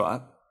find a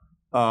spot.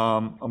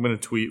 I'm going to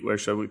tweet where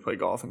should we play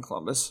golf in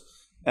Columbus.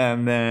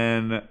 And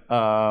then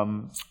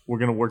we're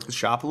going to work the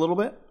shop a little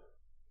bit.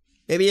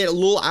 Maybe a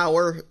little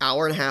hour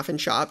and a half in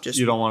shop. Just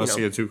you don't want to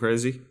see it too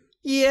crazy?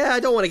 Yeah, I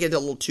don't want to get a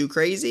little too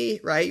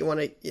crazy, right? You want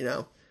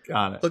to,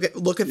 Got it.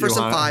 Looking for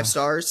some 5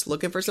 stars.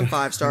 Looking for some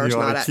 5 stars.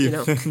 Not at,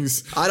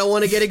 I don't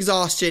want to get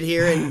exhausted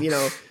here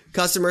and,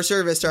 customer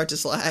service start to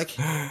slack.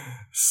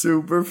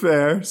 Super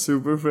fair.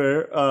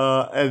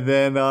 And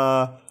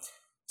then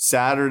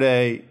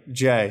Saturday,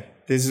 Jay,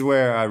 this is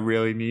where I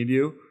really need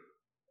you.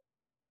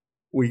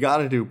 We got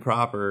to do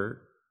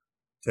proper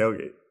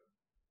tailgate.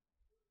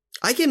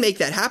 I can make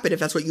that happen if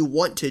that's what you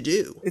want to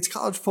do. It's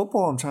college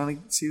football. I'm trying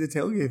to see the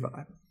tailgate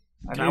vibe.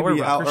 Can I wear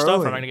Rutgers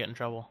stuff or am I going to get in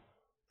trouble?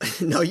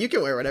 No, you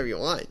can wear whatever you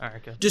want. All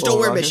right, good. Just don't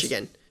wear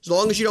Michigan. As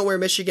long as you don't wear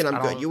Michigan, I'm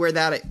good. You wear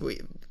that,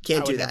 we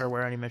can't do that. I would never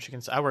wear any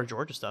Michigan stuff. I wear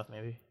Georgia stuff,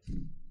 maybe.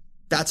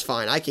 That's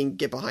fine. I can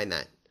get behind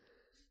that.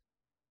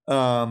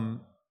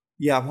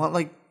 Yeah, I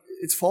want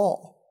it's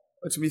fall.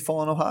 It's going to be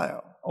fall in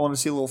Ohio. I want to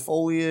see a little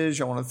foliage.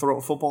 I want to throw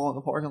a football in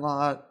the parking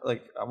lot.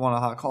 I want a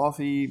hot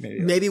coffee.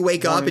 Maybe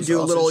wake up and do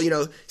a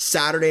little,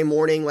 Saturday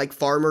morning,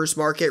 farmer's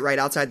market right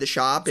outside the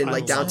shop in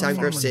downtown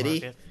Grove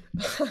City.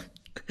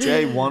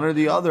 Jay, one or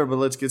the other, but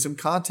let's get some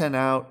content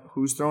out.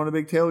 Who's throwing a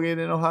big tailgate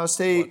in Ohio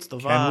State?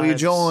 Can we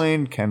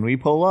join? Can we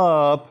pull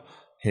up?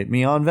 Hit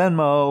me on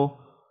Venmo.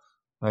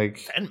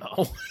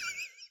 Venmo?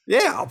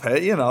 Yeah, I'll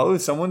pay.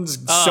 Someone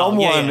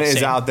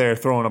is out there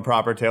throwing a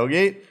proper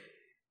tailgate.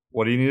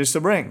 What do you need us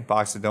to bring?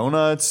 Box of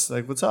donuts?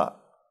 What's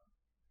up?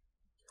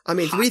 I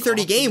mean,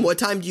 3:30 game. What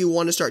time do you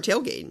want to start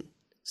tailgating?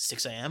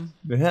 6 a.m.?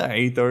 Yeah,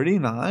 8:30,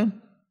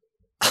 9.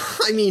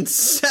 I mean,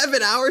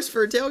 7 hours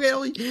for a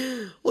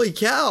tailgate? Holy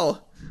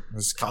cow.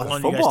 It's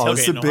college football.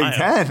 It's the Big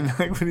Ten.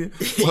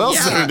 What else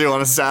is going to do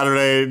on a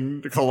Saturday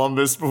in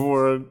Columbus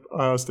before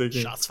Ohio State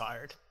game? Shots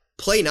fired.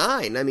 Play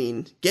 9. I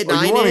mean, get 9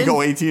 in. You want to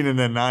go 18 and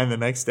then 9 the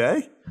next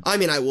day? I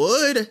mean, I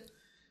would.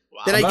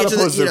 Wow. Then I get to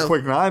the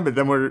quick 9, but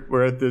then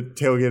we're at the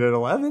tailgate at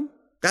 11.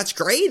 That's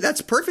great.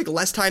 That's perfect.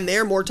 Less time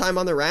there, more time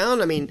on the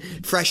round. I mean,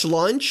 fresh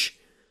lunch.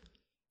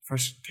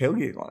 Fresh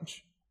tailgate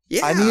lunch.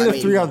 Yeah, I need a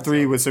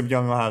 3-on-3 with some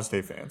young Ohio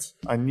State fans.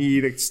 I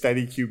need a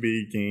steady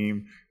QB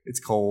game. It's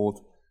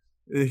cold.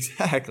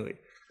 Exactly.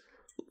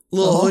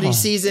 Little hoodie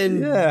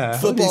season,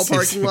 football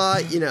parking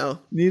lot,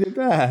 Need it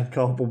bad.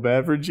 Couple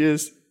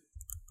beverages.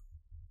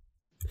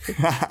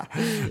 All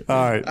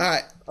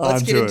right.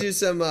 Let's get into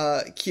some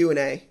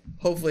Q&A.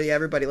 Hopefully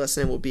everybody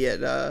listening will be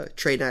at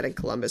trade night in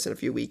Columbus in a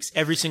few weeks.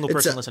 Every single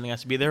person listening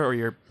has to be there or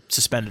you're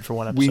suspended for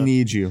one episode.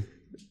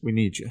 We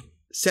need you.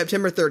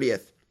 September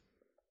 30th.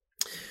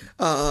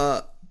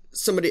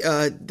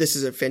 This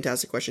is a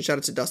fantastic question. Shout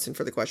out to Dustin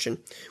for the question.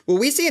 Will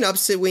we see an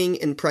upswing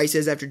in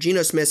prices after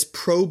Geno Smith's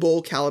Pro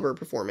Bowl caliber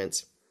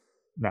performance?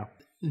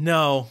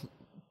 No,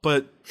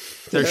 but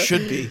there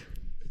should be,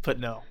 but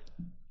no.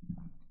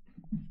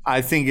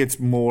 I think it's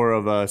more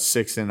of a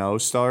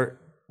 6-0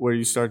 start where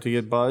you start to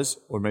get buzz,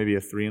 or maybe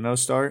a 3-0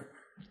 start.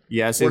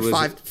 Yes, or it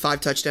was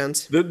five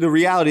touchdowns. The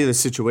reality of the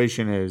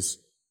situation is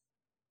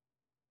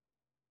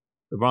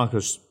the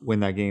Broncos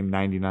win that game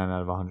 99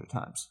 out of 100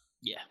 times.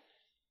 Yeah.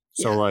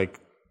 So,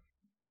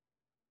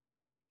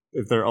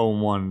 if they're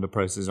 0-1, the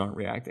prices aren't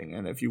reacting.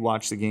 And if you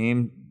watch the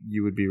game,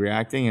 you would be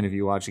reacting. And if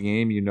you watch the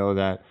game, you know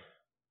that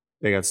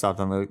they got stopped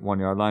on the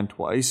 1-yard line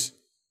twice.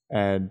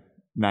 And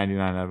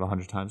 99 out of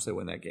 100 times they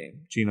win that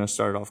game. Geno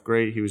started off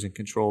great. He was in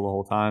control the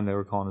whole time. They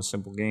were calling a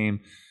simple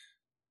game.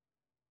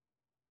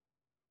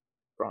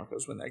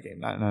 Broncos win that game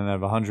 99 out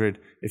of 100.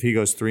 If he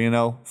goes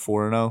 3-0,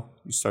 4-0,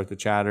 you start the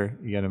chatter,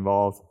 you get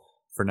involved.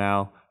 For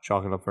now,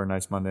 chalk it up for a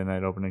nice Monday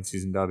night opening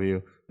season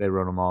W. They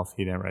wrote him off.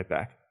 He didn't write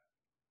back.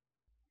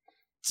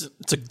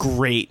 It's a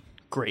great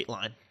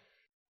line.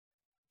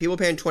 People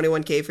paying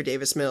 $21K for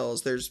Davis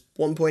Mills. There's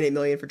 $1.8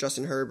 million for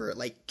Justin Herbert.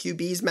 Like,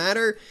 QBs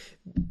matter.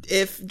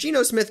 If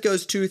Geno Smith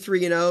goes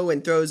 2-3-0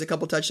 and throws a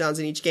couple touchdowns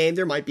in each game,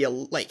 there might be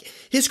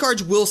his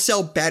cards will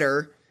sell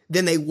better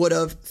than they would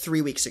have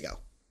 3 weeks ago,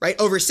 right?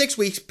 Over a 6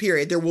 weeks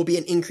period, there will be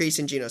an increase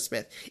in Geno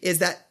Smith. Is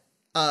that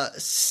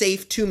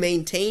safe to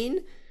maintain?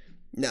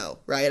 No,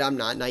 right? I'm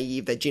not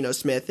naive that Geno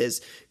Smith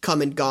is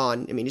come and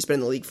gone. I mean, he's been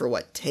in the league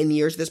for 10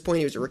 years at this point.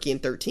 He was a rookie in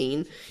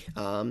 13.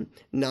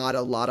 Not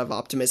a lot of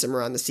optimism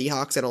around the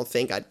Seahawks. I don't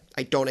think.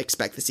 I don't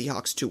expect the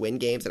Seahawks to win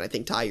games. And I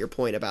think, Ty, your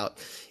point about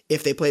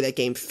if they play that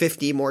game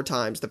 50 more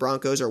times, the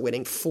Broncos are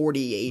winning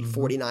 48,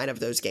 49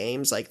 of those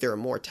games. Like, they're a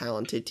more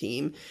talented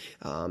team.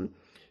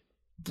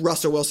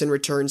 Russell Wilson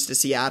returns to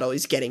Seattle.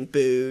 He's getting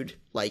booed.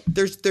 Like,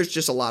 there's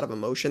just a lot of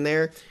emotion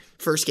there.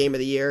 First game of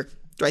the year.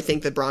 Do I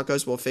think the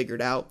Broncos will figure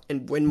it out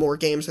and win more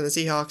games than the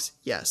Seahawks?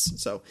 Yes.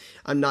 So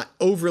I'm not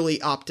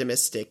overly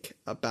optimistic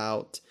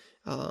about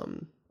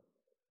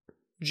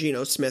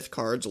Geno Smith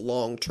cards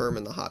long-term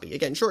in the hobby.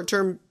 Again,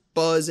 short-term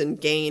buzz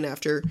and gain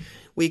after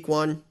week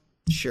 1,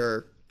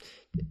 sure.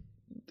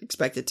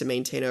 Expect it to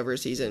maintain over a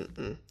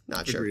season?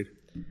 Not sure. Agreed.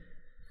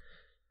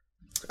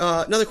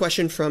 Another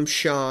question from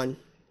Sean.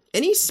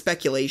 Any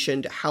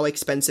speculation to how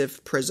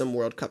expensive Prism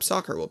World Cup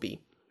Soccer will be?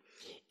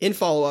 In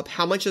follow-up,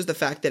 how much does the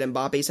fact that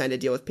Mbappe signed a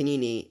deal with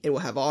Panini and will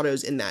have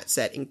autos in that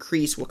set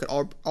increase what could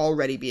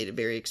already be a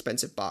very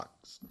expensive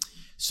box?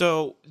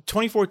 So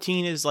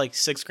 2014 is like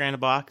 $6,000 a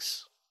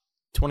box.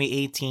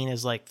 2018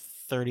 is like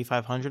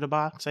 $3,500 a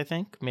box, I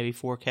think, maybe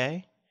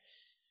 $4K.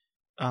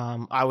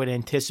 I would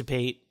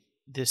anticipate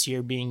this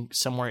year being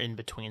somewhere in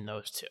between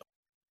those two.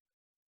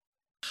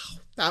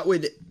 That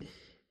would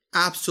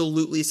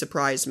absolutely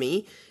surprise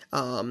me.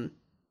 I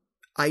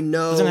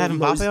know doesn't it have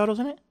Mbappe autos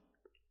in it?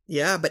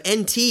 Yeah, but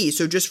NT,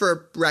 so just for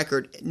a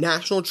record,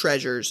 National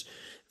Treasures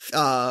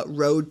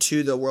Road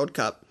to the World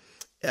Cup,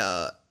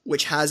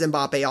 which has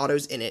Mbappe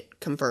autos in it,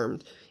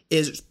 confirmed,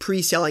 is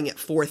pre-selling at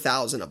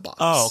 $4,000 a box.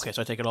 Oh, okay,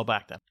 so I take it all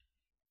back then.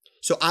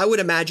 So I would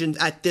imagine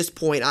at this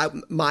point,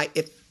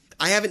 if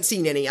I haven't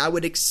seen any, I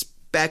would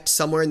expect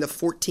somewhere in the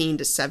 $1,400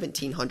 to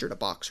 $1,700 a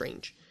box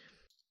range.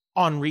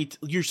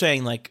 You're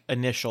saying like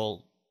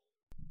initial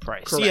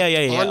price. Correct.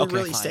 Yeah. On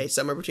release day,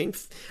 somewhere between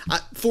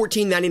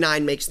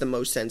 $14.99 makes the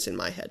most sense in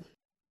my head.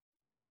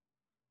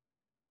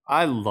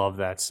 I love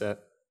that set.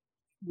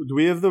 Do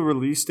we have the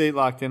release date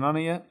locked in on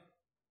it yet?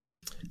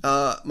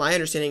 My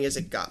understanding is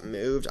it got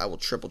moved. I will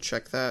triple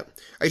check that.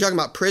 Are you talking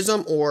about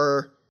Prism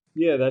or?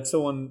 Yeah, that's the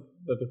one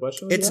that the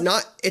question was.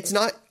 It's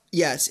not.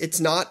 Yes,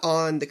 it's not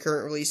on the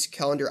current release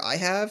calendar I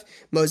have.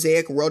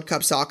 Mosaic World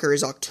Cup Soccer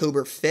is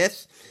October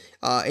 5th.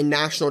 And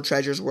National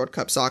Treasures World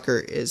Cup Soccer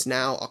is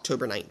now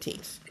October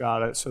 19th.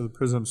 Got it. So the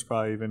Prism's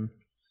probably even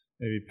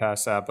maybe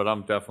past that, but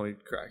I'm definitely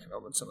cracking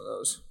open some of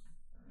those.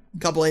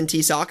 Couple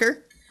NT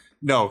Soccer?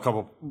 No, a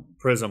couple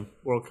Prism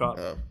World Cup.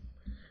 Oh,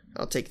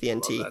 I'll take the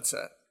NT. That's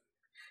it.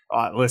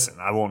 Listen,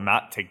 I will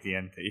not take the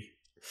NT.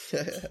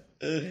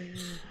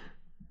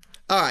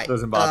 All right.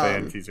 Those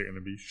Mbappe NTs are going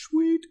to be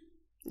sweet.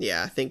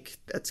 Yeah, I think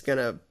that's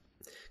gonna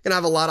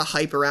have a lot of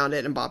hype around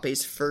it.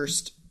 Mbappe's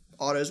first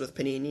autos with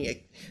Panini,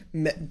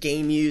 a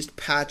game used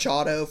patch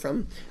auto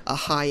from a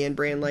high end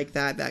brand like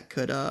that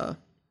could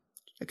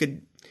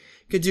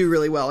do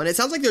really well. And it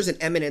sounds like there's an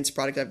Eminence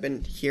product. I've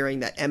been hearing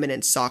that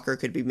Eminence Soccer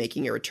could be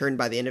making a return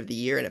by the end of the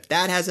year, and if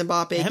that has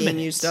Mbappe game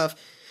used stuff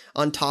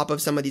on top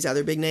of some of these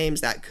other big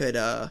names, that could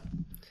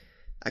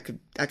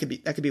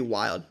be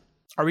wild.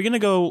 Are we gonna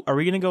go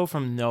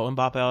from no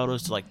Mbappe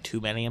autos to like too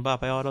many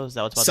Mbappe autos? Is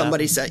that what's about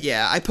Somebody said,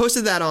 yeah. I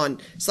posted that on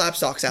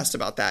Slapstocks, asked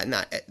about that, and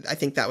I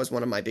think that was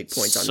one of my big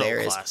points on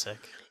there. Classic.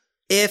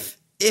 Is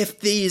if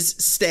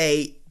these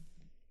stay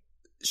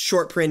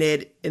short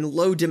printed and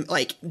low,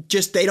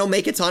 just they don't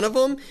make a ton of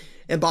them,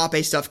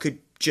 Mbappe stuff could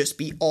just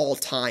be all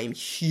time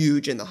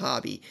huge in the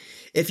hobby.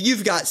 If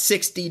you've got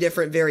 60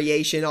 different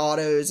variation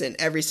autos in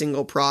every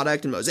single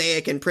product, and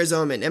Mosaic and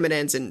Prism and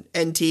Eminence and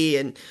NT,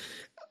 and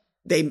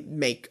they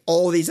make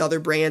all these other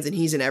brands and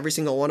he's in every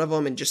single one of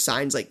them and just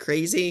signs like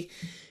crazy,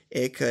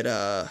 it could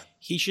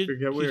he should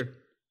get weird.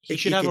 He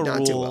should have a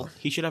rule.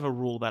 He should have a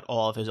rule that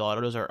all of his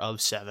autos are of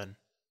 7.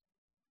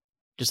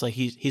 Just like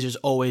he's just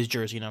always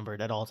jersey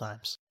numbered at all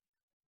times.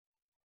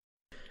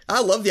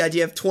 I love the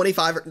idea of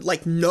 25,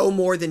 like no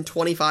more than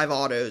 25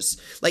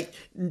 autos, like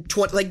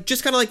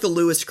just kind of like the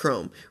Lewis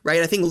Chrome,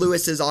 right? I think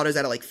Lewis's autos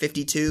at like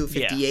 52,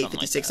 58,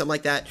 56, something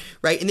like that,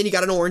 right? And then you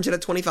got an orange at a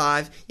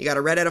 25, you got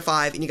a red at a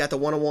 5, and you got the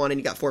 101, and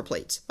you got 4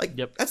 plates. Like,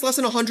 That's less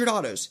than 100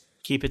 autos.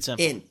 Keep it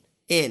simple.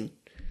 In,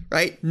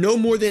 right? No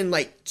more than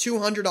like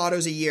 200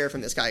 autos a year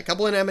from this guy. A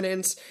couple in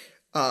Eminence,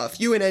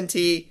 Few in NT,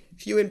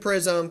 few in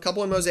Prism,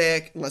 couple in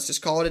Mosaic. Let's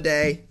just call it a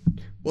day.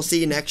 We'll see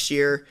you next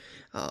year.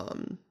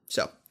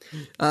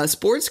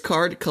 Sports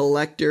Card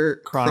Collector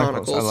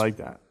Chronicles. I like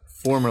that.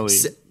 Formerly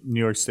New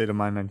York State of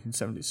Mind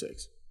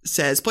 1976.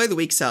 Says, play of the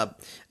week sub.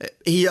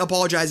 He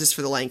apologizes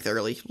for the length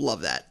early.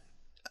 Love that.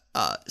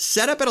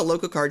 Set up at a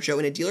local card show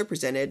in a deal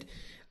presented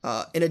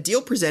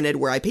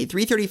where I paid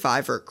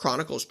 $335 for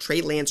Chronicles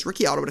Trey Lance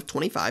rookie auto out of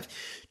 25,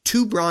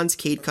 2 bronze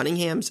Cade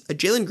Cunninghams, a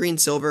Jalen Green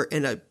silver,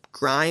 and a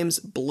Grimes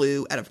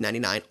blue out of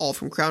 99, all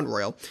from Crown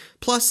Royal,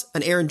 plus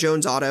an Aaron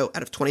Jones auto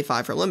out of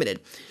 25 for limited.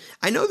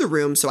 I know the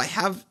room, so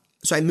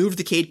I moved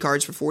the Cade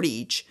cards for 40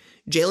 each,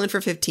 Jalen for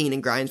 15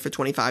 and Grimes for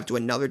 25 to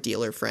another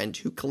dealer friend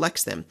who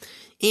collects them,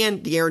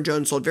 and the Aaron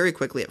Jones sold very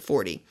quickly at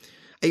 40.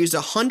 I used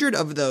 100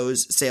 of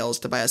those sales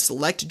to buy a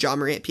select John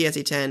Morant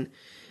PSA 10,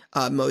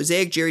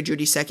 Mosaic Jerry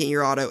Jeudy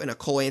second-year auto, and a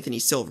Cole Anthony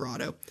silver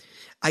auto.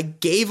 I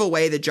gave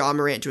away the John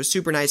Morant to a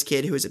super nice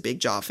kid who is a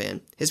big Ja fan.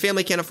 His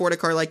family can't afford a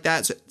car like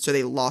that, so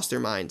they lost their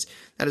minds.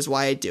 That is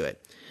why I do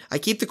it. I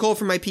keep the Cole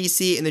for my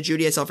PC and the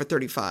Jeudy I sell for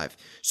 35.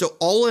 So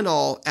all in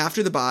all,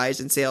 after the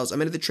buys and sales,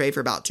 I'm into the trade for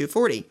about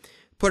 240.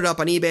 Put it up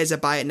on eBay as I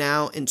buy it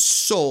now and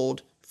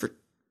sold for,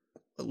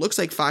 it looks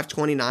like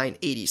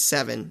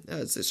 $529.87.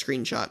 That's a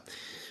screenshot.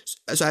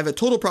 So I have a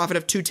total profit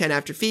of $210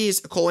 after fees,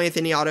 a Cole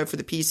Anthony auto for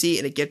the PC,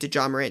 and a gift to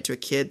John Morant to a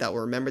kid that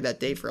will remember that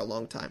day for a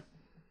long time.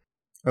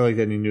 I like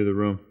that he knew the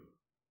room.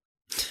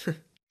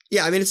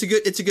 Yeah, I mean, it's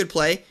a good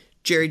play.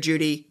 Jerry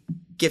Jeudy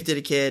gifted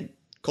a kid.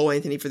 Cole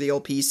Anthony for the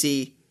old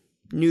PC.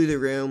 Knew the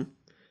room.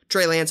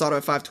 Trey Lance auto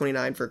at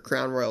 $529 for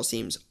Crown Royal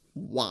seems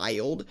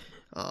wild.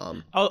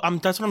 That's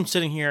what I'm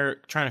sitting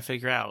here trying to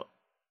figure out.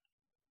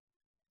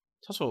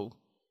 It's also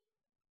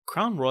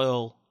Crown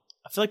Royal.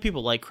 I feel like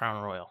people like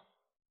Crown Royal.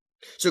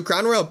 So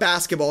Crown Royal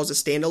basketball is a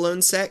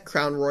standalone set.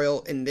 Crown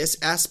Royal in this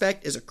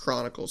aspect is a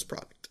Chronicles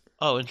product.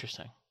 Oh,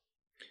 interesting.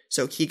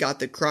 So he got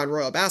the Crown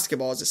Royal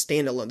basketball as a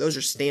standalone. Those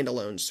are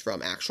standalones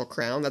from actual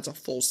Crown. That's a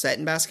full set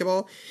in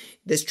basketball.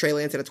 This Trey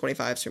Lance at a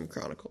 25 is from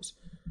Chronicles.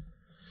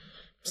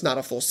 It's not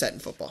a full set in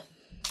football.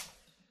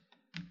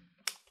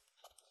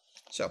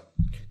 So,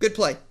 good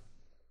play.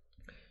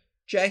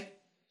 Jay?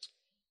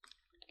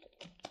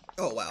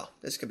 Oh, wow.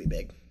 This could be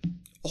big.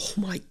 Oh,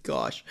 my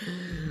gosh.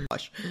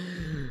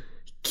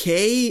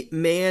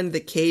 K-Man the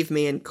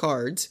Caveman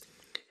cards.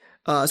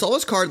 So all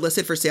this card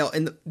listed for sale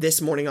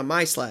this morning on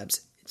My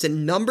Slabs. It's a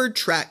numbered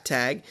track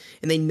tag,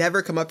 and they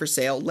never come up for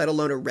sale, let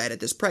alone a red at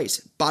this price.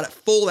 Bought it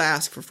full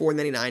ask for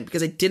 $4.99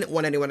 because I didn't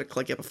want anyone to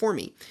click it before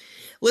me.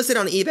 Listed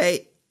on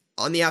eBay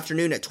on the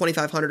afternoon at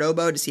 $2,500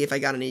 oboe to see if I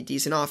got any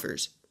decent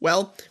offers.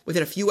 Well,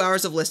 within a few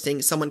hours of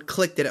listing, someone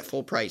clicked it at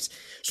full price.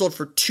 Sold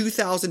for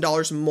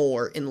 $2,000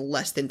 more in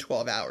less than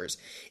 12 hours.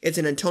 It's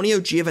an Antonio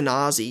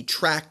Giovinazzi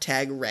track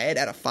tag red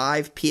at a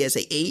 5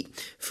 PSA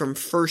 8 from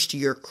first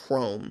year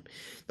Chrome.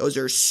 Those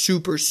are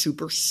super,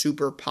 super,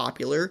 super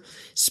popular,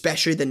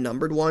 especially the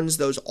numbered ones.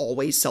 Those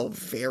always sell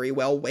very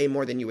well, way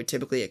more than you would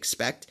typically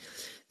expect.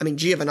 I mean,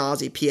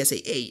 Giovinazzi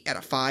PSA 8 at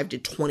a 5 to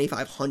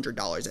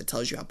 $2,500. That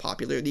tells you how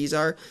popular these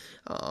are.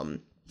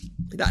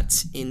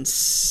 That's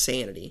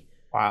insanity.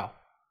 Wow.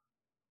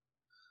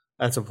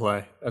 That's a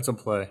play.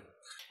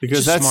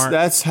 Because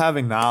that's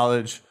having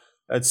knowledge.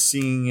 That's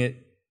seeing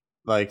it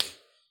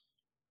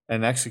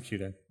and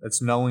executing.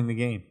 That's knowing the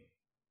game.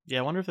 Yeah,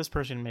 I wonder if this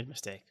person made a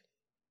mistake.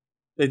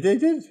 They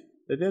did.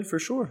 They did for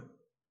sure.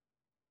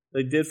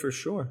 But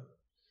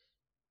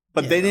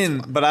they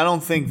didn't. But I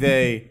don't think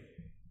they.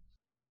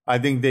 I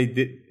think they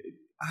did.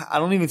 I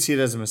don't even see it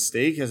as a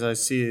mistake, as I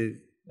see it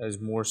as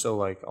more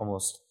so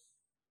almost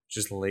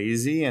just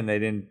lazy, and they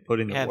didn't put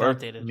in the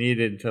work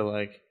needed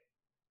to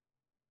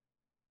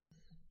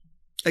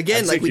Again,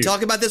 execute. We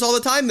talk about this all the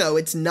time, though.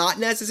 It's not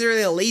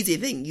necessarily a lazy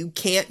thing. You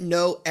can't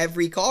know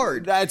every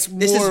card. This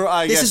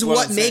is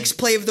what makes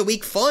Play of the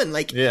Week fun.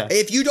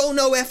 If you don't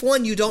know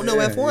F1, you don't know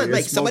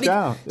F1.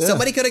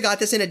 Somebody could have got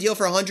this in a deal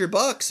for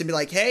 $100 and be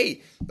like,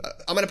 "Hey,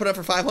 I'm going to put it up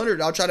for $500.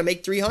 I'll try to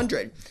make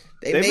 $300."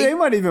 They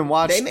might even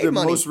watch the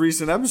most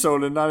recent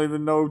episode and not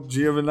even know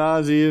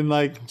Giovinazzi and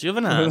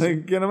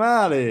Giovinazzi. Get him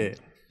out of here.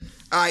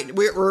 All right,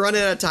 we're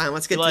running out of time.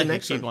 Let's get to the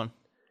next one.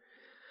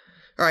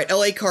 All right,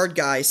 LA Card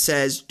Guy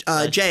says,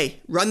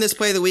 Jay, run this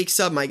Play of the Week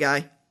sub, my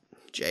guy.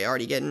 Jay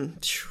already getting,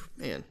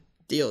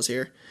 deals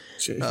here.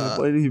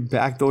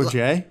 Backdoor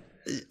Jay?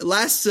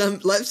 Last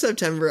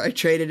September, I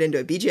traded into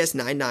a BGS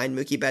 99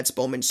 Mookie Betts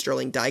Bowman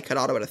Sterling die cut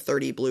auto at a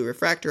 30 blue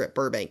refractor at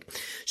Burbank.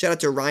 Shout out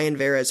to Ryan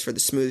Veras for the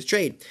smooth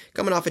trade.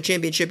 Coming off a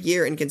championship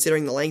year and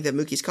considering the length of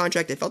Mookie's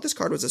contract, I felt this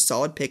card was a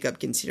solid pickup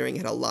considering it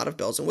had a lot of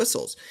bells and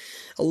whistles.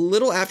 A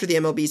little after the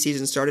MLB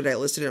season started, I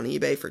listed it on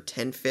eBay for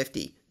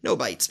 $10.50. No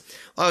bites.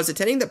 While I was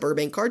attending the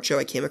Burbank card show,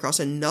 I came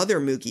across another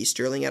Mookie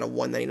Sterling at a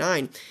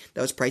 $199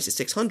 that was priced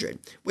at $600,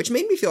 which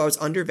made me feel I was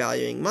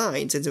undervaluing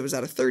mine since it was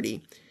at a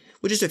 $30.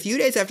 Well, just a few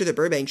days after the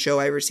Burbank show,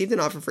 I received an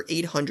offer for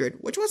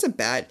 $800, which wasn't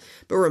bad,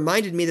 but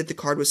reminded me that the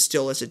card was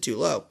still listed too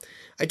low.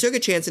 I took a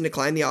chance and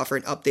declined the offer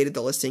and updated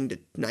the listing to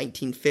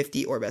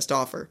 $19.50 or best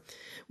offer.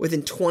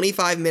 Within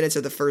 25 minutes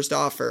of the first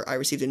offer, I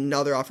received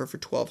another offer for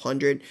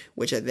 $1,200,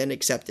 which I then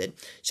accepted.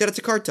 Shout out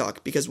to Card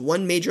Talk, because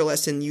one major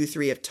lesson you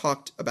three have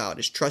talked about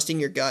is trusting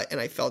your gut, and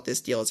I felt this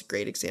deal is a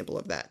great example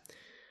of that.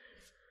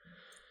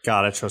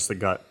 God, I trust the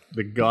gut.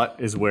 The gut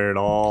is where it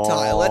all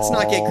Ty, let's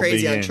not get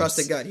crazy begins. on trust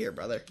the gut here,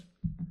 brother.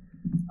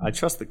 I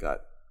trust the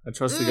gut. I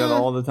trust the gut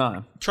all the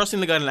time. Trusting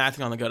the gut and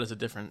acting on the gut is a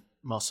different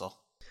muscle.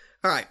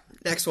 All right,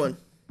 next one.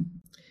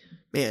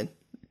 Man,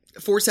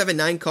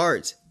 479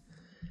 cards.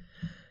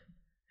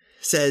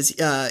 Says,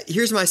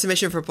 here's my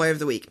submission for Player of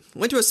the Week.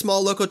 Went to a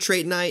small local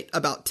trade night,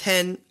 about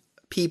 10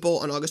 people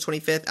on August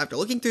 25th. After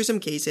looking through some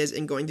cases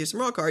and going through some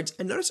raw cards,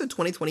 I noticed a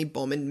 2020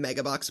 Bowman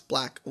Megabox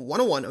Black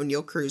 101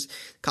 O'Neal Cruz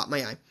caught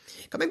my eye.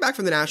 Coming back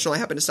from the National, I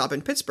happened to stop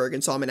in Pittsburgh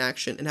and saw him in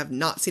action and have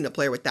not seen a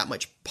player with that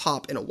much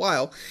pop in a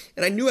while,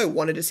 and I knew I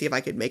wanted to see if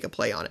I could make a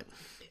play on it.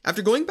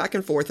 After going back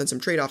and forth on some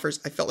trade offers,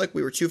 I felt like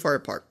we were too far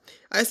apart.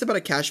 I asked about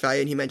a cash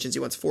value and he mentions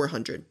he wants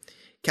 $400.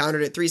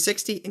 Countered at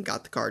 $360 and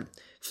got the card.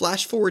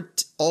 Flash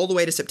forward all the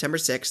way to September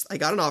 6th. I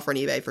got an offer on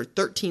eBay for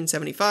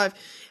 $1,375,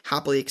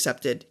 happily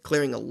accepted,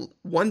 clearing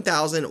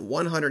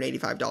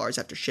 $1,185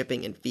 after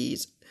shipping and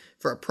fees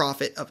for a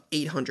profit of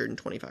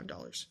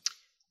 $825.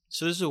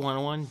 So this is a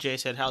 1-1. Jay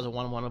said, how's a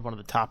 1-1 of one of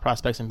the top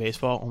prospects in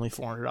baseball? Only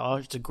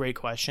 $400. It's a great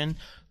question.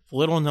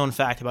 Little known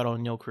fact about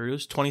O'Neal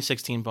Cruz: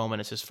 2016 Bowman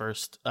is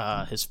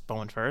his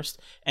Bowman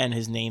first, and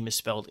his name is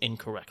spelled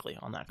incorrectly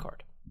on that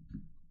card.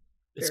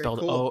 It's Very spelled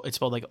cool. It's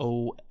spelled like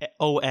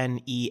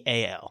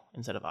Oneal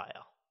instead of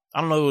Il.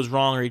 I don't know if it was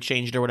wrong or he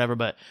changed it or whatever,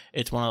 but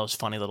it's one of those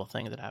funny little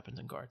things that happens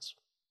in cards.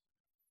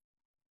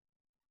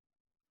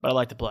 But I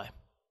like to play.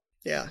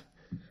 Yeah.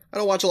 I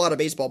don't watch a lot of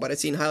baseball, but I've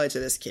seen highlights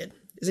of this kid.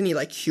 Isn't he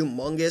like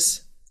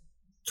humongous?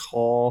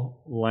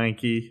 Tall,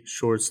 lanky,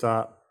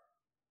 shortstop.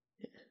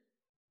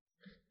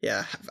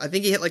 Yeah. I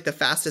think he hit like the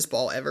fastest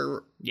ball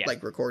ever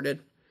like recorded.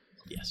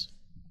 Yes.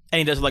 And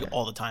he does it like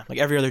all the time. Like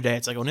every other day,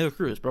 it's like O'Neal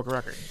Cruz broke a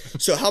record.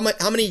 So how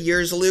many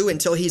years, Lou,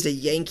 until he's a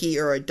Yankee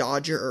or a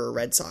Dodger or a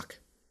Red Sox?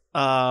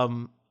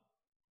 I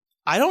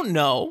don't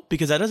know,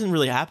 because that doesn't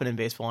really happen in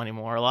baseball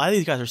anymore. A lot of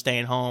these guys are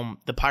staying home.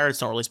 The Pirates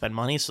don't really spend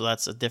money, so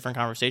that's a different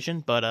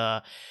conversation.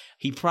 But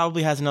he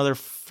probably has another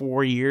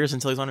 4 years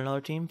until he's on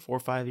another team. 4 or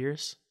 5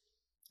 years.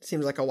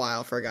 Seems like a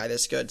while for a guy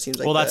this good. Seems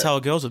like that's how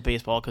it goes with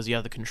baseball, because you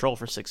have the control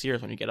for 6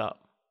 years when you get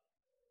up.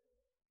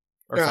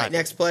 All right,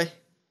 next play.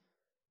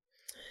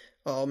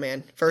 Oh,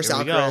 man. First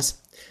Alcaraz.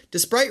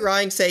 Despite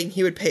Ryan saying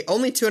he would pay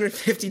only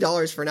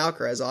 $250 for an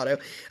Alcaraz auto,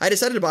 I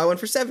decided to buy one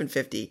for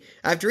 $750.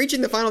 After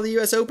reaching the final of the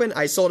U.S. Open,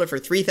 I sold it for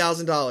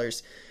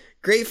 $3,000.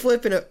 Great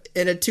flip in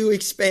a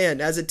 2-week span.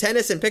 As a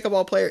tennis and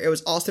pickleball player, it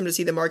was awesome to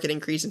see the market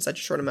increase in such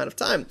a short amount of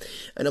time.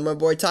 I know my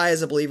boy Ty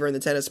is a believer in the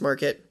tennis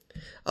market.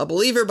 A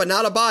believer, but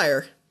not a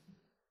buyer.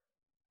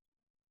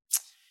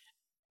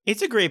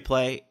 It's a great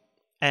play,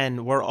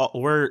 and we're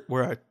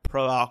a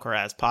pro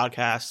Alcaraz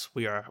podcast.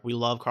 We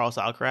love Carlos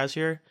Alcaraz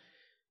here.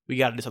 We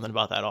got to do something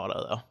about that auto,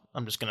 though.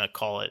 I'm just gonna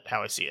call it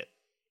how I see it.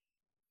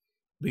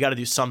 We got to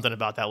do something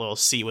about that little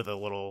C with a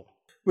little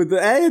With the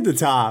A at the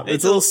top.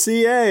 It's a little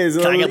CA.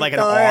 Can I get like an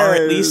R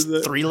at least?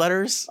 3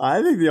 letters?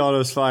 I think the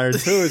auto's fire too.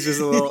 It's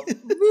just a little.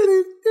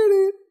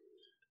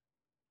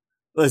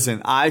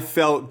 Listen, I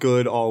felt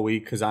good all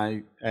week because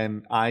I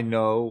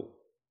know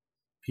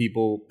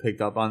people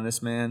picked up on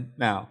this man.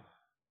 Now,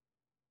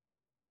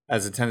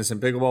 as a tennis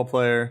and pickleball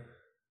player,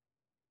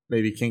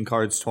 maybe King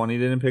Cards 20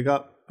 didn't pick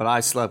up, but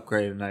I slept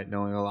great at night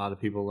knowing a lot of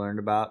people learned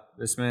about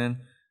this man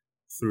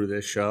through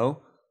this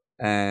show,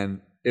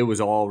 and it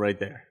was all right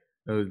there.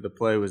 The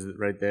play was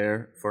right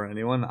there for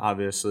anyone.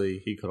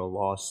 Obviously, he could have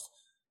lost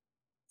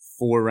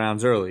 4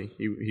 rounds early.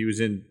 He was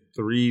in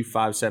 3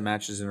 5-set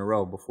matches in a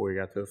row before he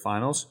got to the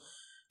finals.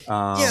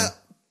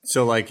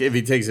 So, like, if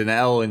he takes an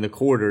L in the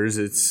quarters,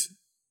 it's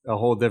a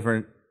whole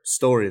different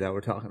story that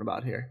we're talking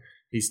about here.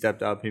 He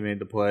stepped up. He made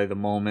the play, the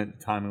moment,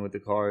 timing with the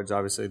cards.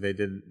 Obviously, they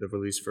did the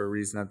release for a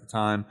reason at the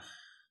time.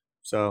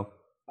 So,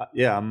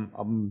 yeah,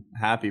 I'm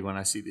happy when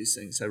I see these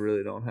things. I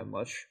really don't have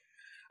much.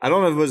 I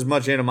don't have as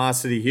much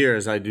animosity here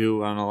as I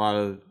do on a lot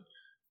of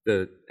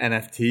the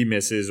NFT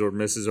misses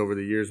over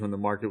the years when the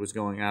market was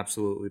going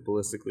absolutely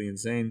ballistically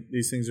insane.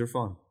 These things are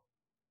fun.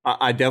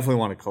 I definitely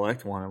want to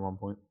collect one at one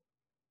point.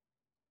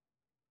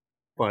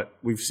 But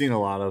we've seen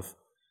a lot of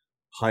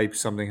hype.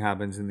 Something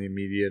happens in the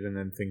immediate and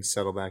then things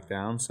settle back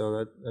down.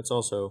 So that's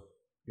also,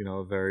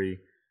 a very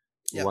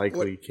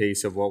likely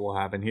case of what will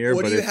happen here.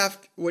 What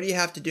do you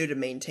have to do to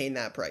maintain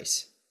that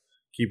price?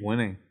 Keep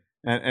winning.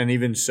 And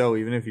even so,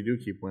 even if you do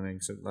keep winning,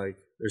 so like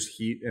there's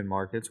heat in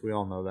markets. We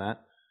all know that.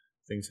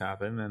 Things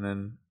happen and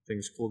then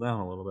things cool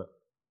down a little bit.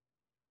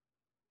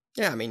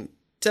 Yeah, I mean,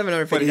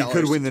 $750. But he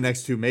could win the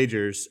next 2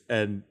 majors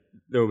and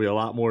there will be a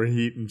lot more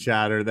heat and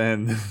chatter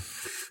than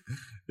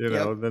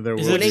than there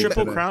Is will it be a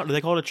triple today. crown? Do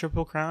they call it a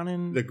triple crown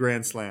in The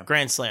Grand Slam.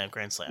 Grand Slam?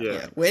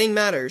 Yeah. Winning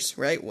matters,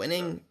 right?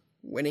 Winning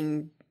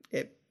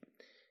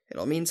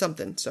it'll mean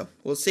something. So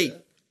we'll see.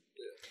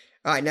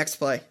 All right, next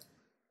play.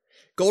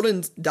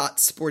 Golden Dot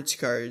Sports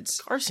Cards.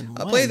 Carson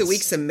Wentz. Play of the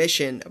week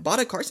submission. Bought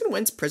a Carson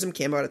Wentz Prism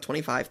Camo out of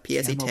 25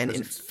 PSA 10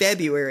 in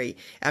February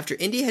after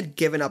Indy had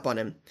given up on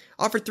him.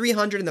 Offered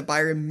 $300 and the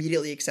buyer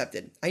immediately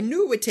accepted. I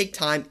knew it would take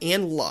time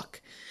and luck.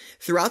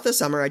 Throughout the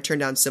summer, I turned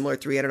down similar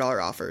 $300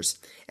 offers.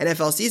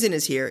 NFL season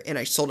is here, and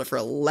I sold it for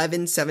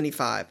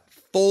 $11.75,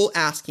 full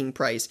asking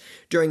price,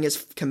 during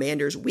his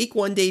Commanders' Week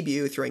 1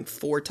 debut, throwing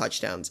 4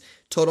 touchdowns.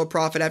 Total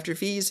profit after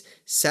fees,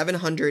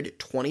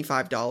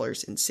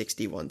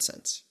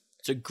 $725.61.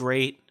 It's a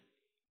great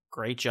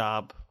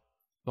job.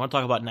 You want to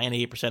talk about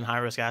 98%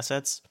 high-risk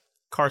assets?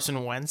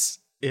 Carson Wentz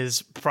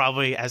is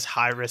probably as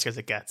high risk as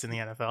it gets in the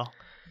NFL.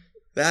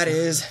 That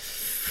is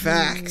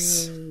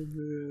facts.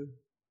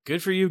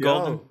 Good for you,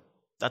 Golden.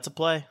 That's a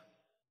play.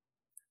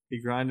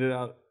 He grinded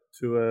out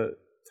to a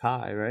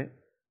tie, right?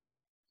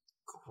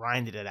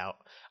 Grinded it out.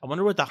 I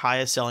wonder what the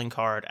highest selling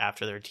card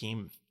after their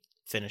team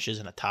finishes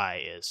in a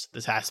tie is.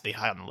 This has to be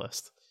high on the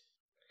list.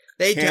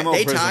 They Prism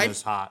tied.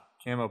 is hot.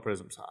 Camo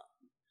Prism's hot.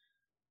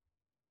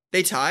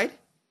 They tied?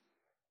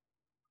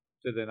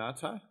 Did they not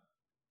tie?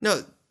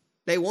 No,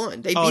 they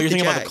won. They beat you're the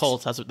thinking Jags. about the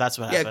Colts. That's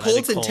what happened.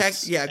 Colts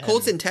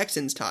and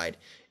Texans tied.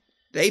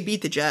 They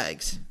beat the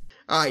Jags.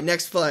 All right,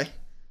 next play.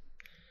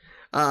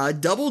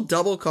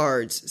 Double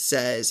Cards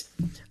says,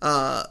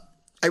 I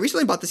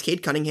recently bought this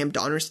Cade Cunningham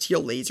Donruss Teal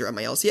Laser at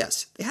my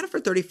LCS. They had it for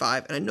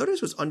 $35, and I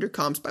noticed it was under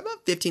comps by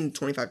about $15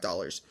 to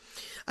 $25.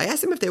 I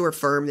asked them if they were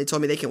firm. They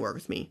told me they can work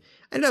with me.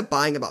 I ended up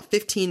buying about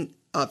 15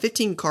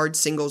 card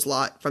singles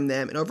lot from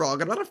them, and overall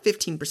got about a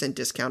 15%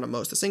 discount on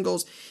most of the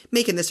singles,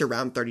 making this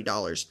around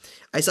 $30.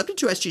 I swapped it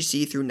to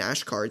SGC through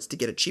Nash Cards to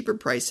get a cheaper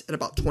price at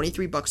about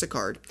 $23 a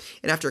card,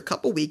 and after a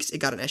couple weeks, it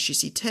got an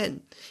SGC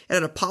 10. It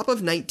had a pop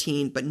of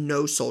 19, but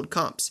no sold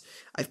comps.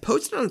 I've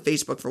posted it on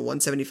Facebook for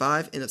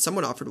 $175, and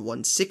someone offered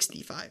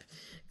 $165.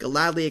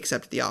 Gladly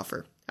accepted the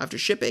offer. After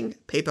shipping,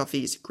 PayPal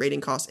fees,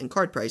 grading costs, and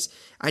card price,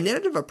 I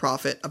netted a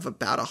profit of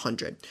about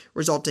 $100,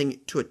 resulting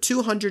to a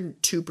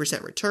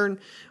 202% return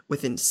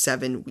within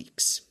 7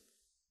 weeks.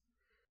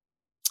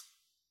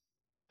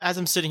 As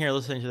I'm sitting here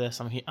listening to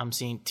this, I'm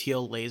seeing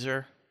Teal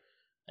Laser,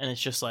 and it's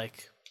just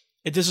like,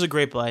 this is a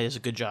great play. It's a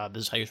good job.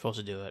 This is how you're supposed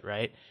to do it,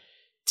 right?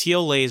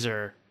 Teal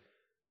Laser,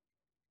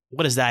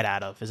 what is that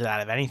out of? Is it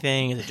out of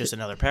anything? Is it just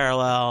another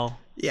parallel?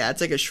 Yeah,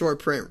 it's like a short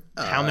print.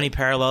 How many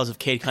parallels of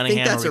Cade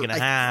Cunningham are we going to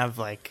have?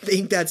 I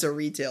think that's a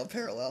retail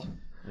parallel.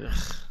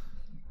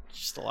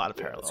 Just a lot of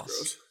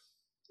parallels.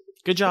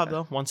 Good job,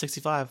 though.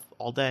 165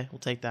 all day. We'll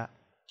take that.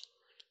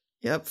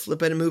 Yep,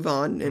 flip it and move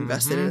on.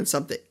 Invest it into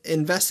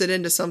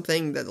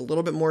something that's a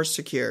little bit more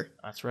secure.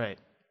 That's right.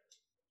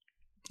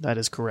 That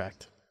is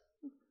correct.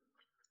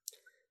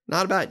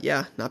 Not bad.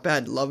 Yeah, not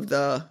bad. Love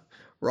the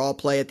raw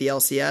play at the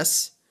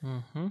LCS.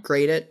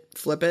 Grade it,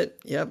 flip it.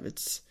 Yep,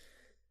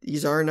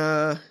 these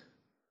aren't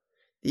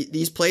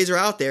these plays are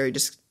out there. It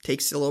just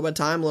takes a little bit of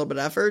time, a little bit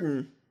of effort,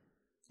 and a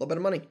little bit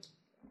of money.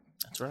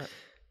 That's right.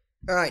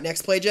 All right,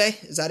 next play, Jay.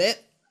 Is that it?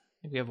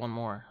 I think we have one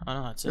more. Oh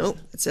no, that's it. Nope,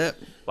 that's it.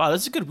 Wow,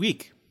 this is a good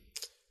week.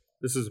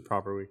 This is a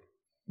proper week.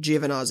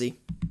 Giovinazzi.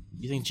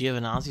 You think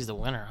Giovinazzi's the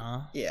winner,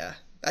 huh? Yeah,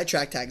 that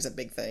track tag is a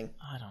big thing.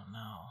 I don't know.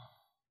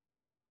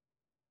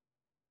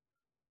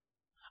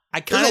 I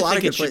kind of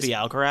think it should be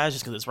Alcaraz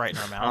just because it's right in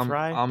our mouth,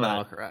 right? I'm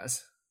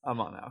Alcaraz. I'm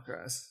on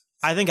Alcaraz.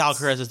 I think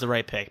Alcaraz is the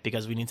right pick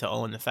because we need to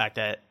own the fact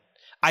that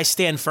I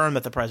stand firm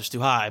that the price is too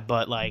high,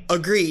 but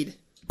agreed.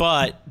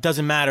 But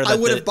doesn't matter. I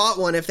would have bought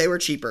one if they were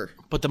cheaper.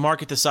 But the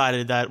market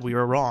decided that we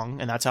were wrong,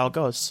 and that's how it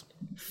goes.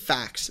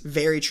 Facts.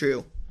 Very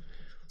true.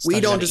 We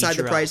don't decide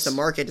the price. The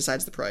market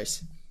decides the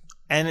price.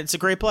 And it's a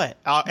great play.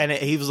 And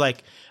he was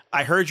like,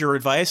 I heard your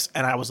advice,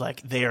 and I was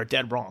like, they are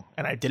dead wrong.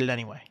 And I did it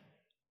anyway.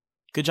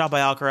 Good job by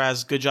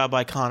Alcaraz. Good job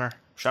by Connor.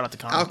 Shout out to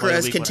Connor.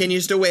 Alcaraz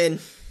continues to win.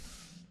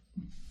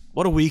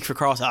 What a week for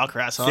Carlos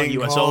Alcaraz, huh? King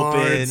U.S.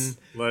 cards.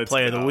 Open,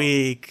 Player of the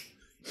Week.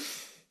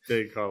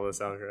 Big Carlos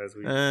Alcaraz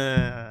week.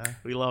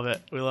 We love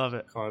it. We love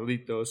it.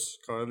 Carlitos.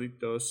 All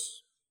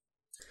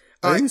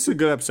I right. think it's a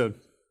good episode.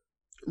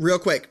 Real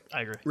quick.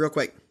 I agree.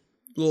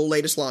 Little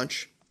latest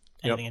launch.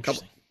 Anything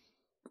interesting?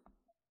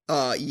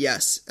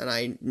 Yes, and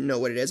I know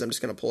what it is. I'm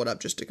just going to pull it up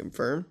just to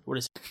confirm. What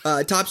is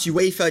it? Topps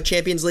UEFA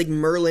Champions League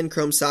Merlin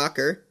Chrome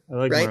Soccer. I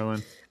like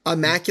Merlin.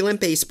 Immaculate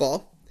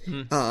Baseball.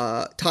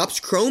 Topps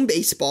Chrome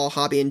Baseball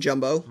Hobby and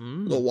Jumbo.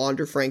 Little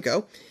Wander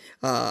Franco.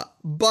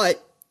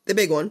 But the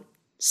big one,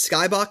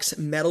 Skybox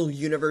Metal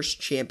Universe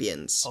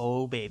Champions.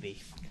 Oh,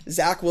 baby.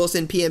 Zach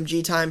Wilson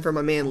PMG time for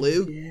my man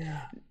Lou.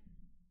 Yeah.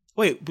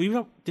 Wait,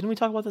 didn't we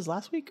talk about this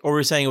last week? Or were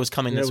we saying it was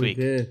coming this week?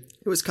 Did.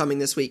 It was coming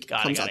this week.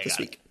 Comes out this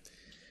got week.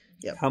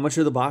 Yep. How much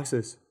are the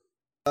boxes?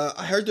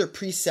 I heard they're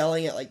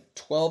pre-selling at like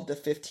 $1,200 to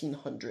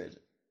 $1,500.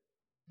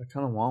 I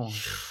kind of want one.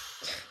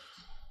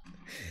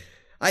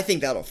 I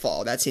think that'll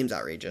fall. That seems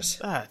outrageous.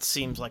 That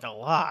seems like a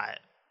lot.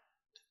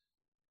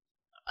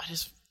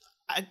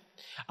 I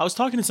was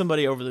talking to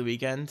somebody over the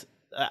weekend.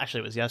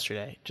 Actually, it was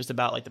yesterday. Just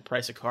about like the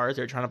price of cards.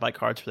 They were trying to buy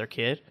cards for their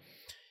kid.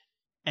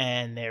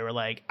 And they were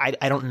like,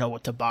 I don't know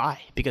what to buy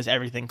because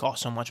everything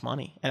costs so much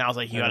money. And I was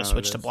like, you got to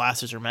switch to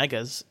blasters or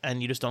megas,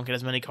 and you just don't get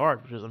as many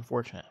cards, which is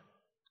unfortunate.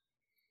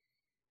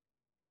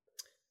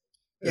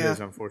 It is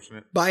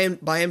unfortunate. Buy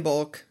in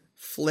bulk,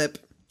 flip,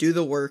 do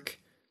the work,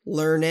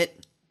 learn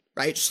it,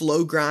 right?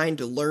 Slow grind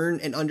to learn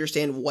and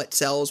understand what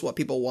sells, what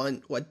people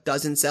want, what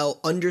doesn't sell,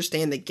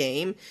 understand the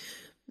game,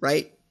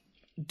 right?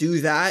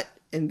 Do that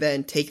and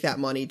then take that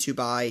money to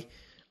buy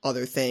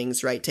other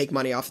things, right? Take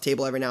money off the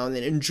table every now and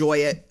then, enjoy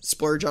it,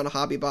 splurge on a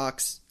hobby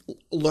box,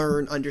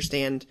 learn,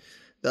 understand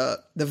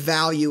the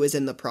value is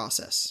in the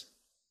process.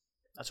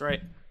 That's right.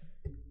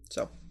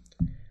 So, all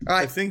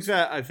right. I think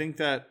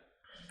that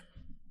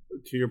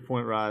to your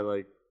point, Rye,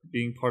 like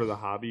being part of the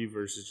hobby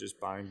versus just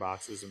buying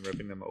boxes and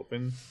ripping them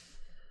open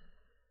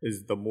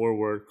is the more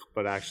work,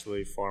 but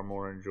actually far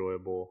more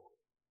enjoyable.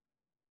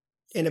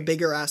 And a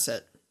bigger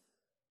asset.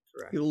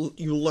 Correct.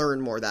 You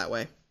learn more that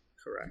way.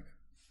 Correct.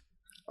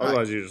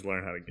 Otherwise, you just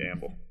learn how to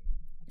gamble.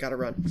 Gotta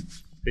run.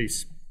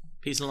 Peace.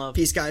 Peace and love.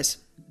 Peace, guys.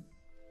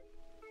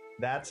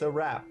 That's a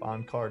wrap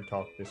on Card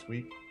Talk this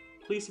week.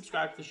 Please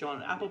subscribe to the show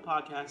on Apple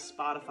Podcasts,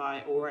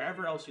 Spotify, or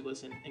wherever else you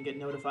listen and get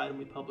notified when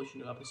we publish a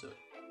new episode.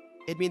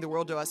 It'd mean the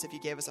world to us if you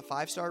gave us a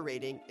 5-star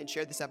rating and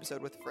shared this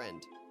episode with a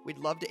friend. We'd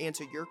love to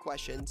answer your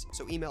questions,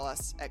 so email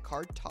us at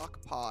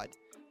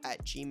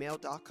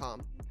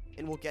cardtalkpod@gmail.com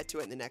and we'll get to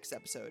it in the next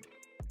episode.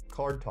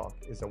 Card Talk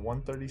is a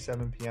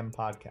 1:37 p.m.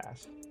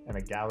 podcast and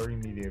a Gallery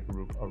Media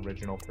Group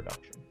original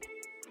production.